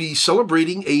 Plus, we'll be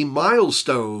celebrating a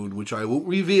milestone, which I won't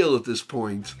reveal at this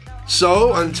point.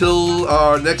 So, until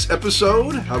our next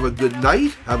episode, have a good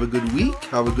night, have a good week,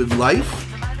 have a good life,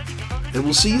 and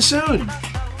we'll see you soon.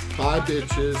 Bye,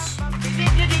 bitches.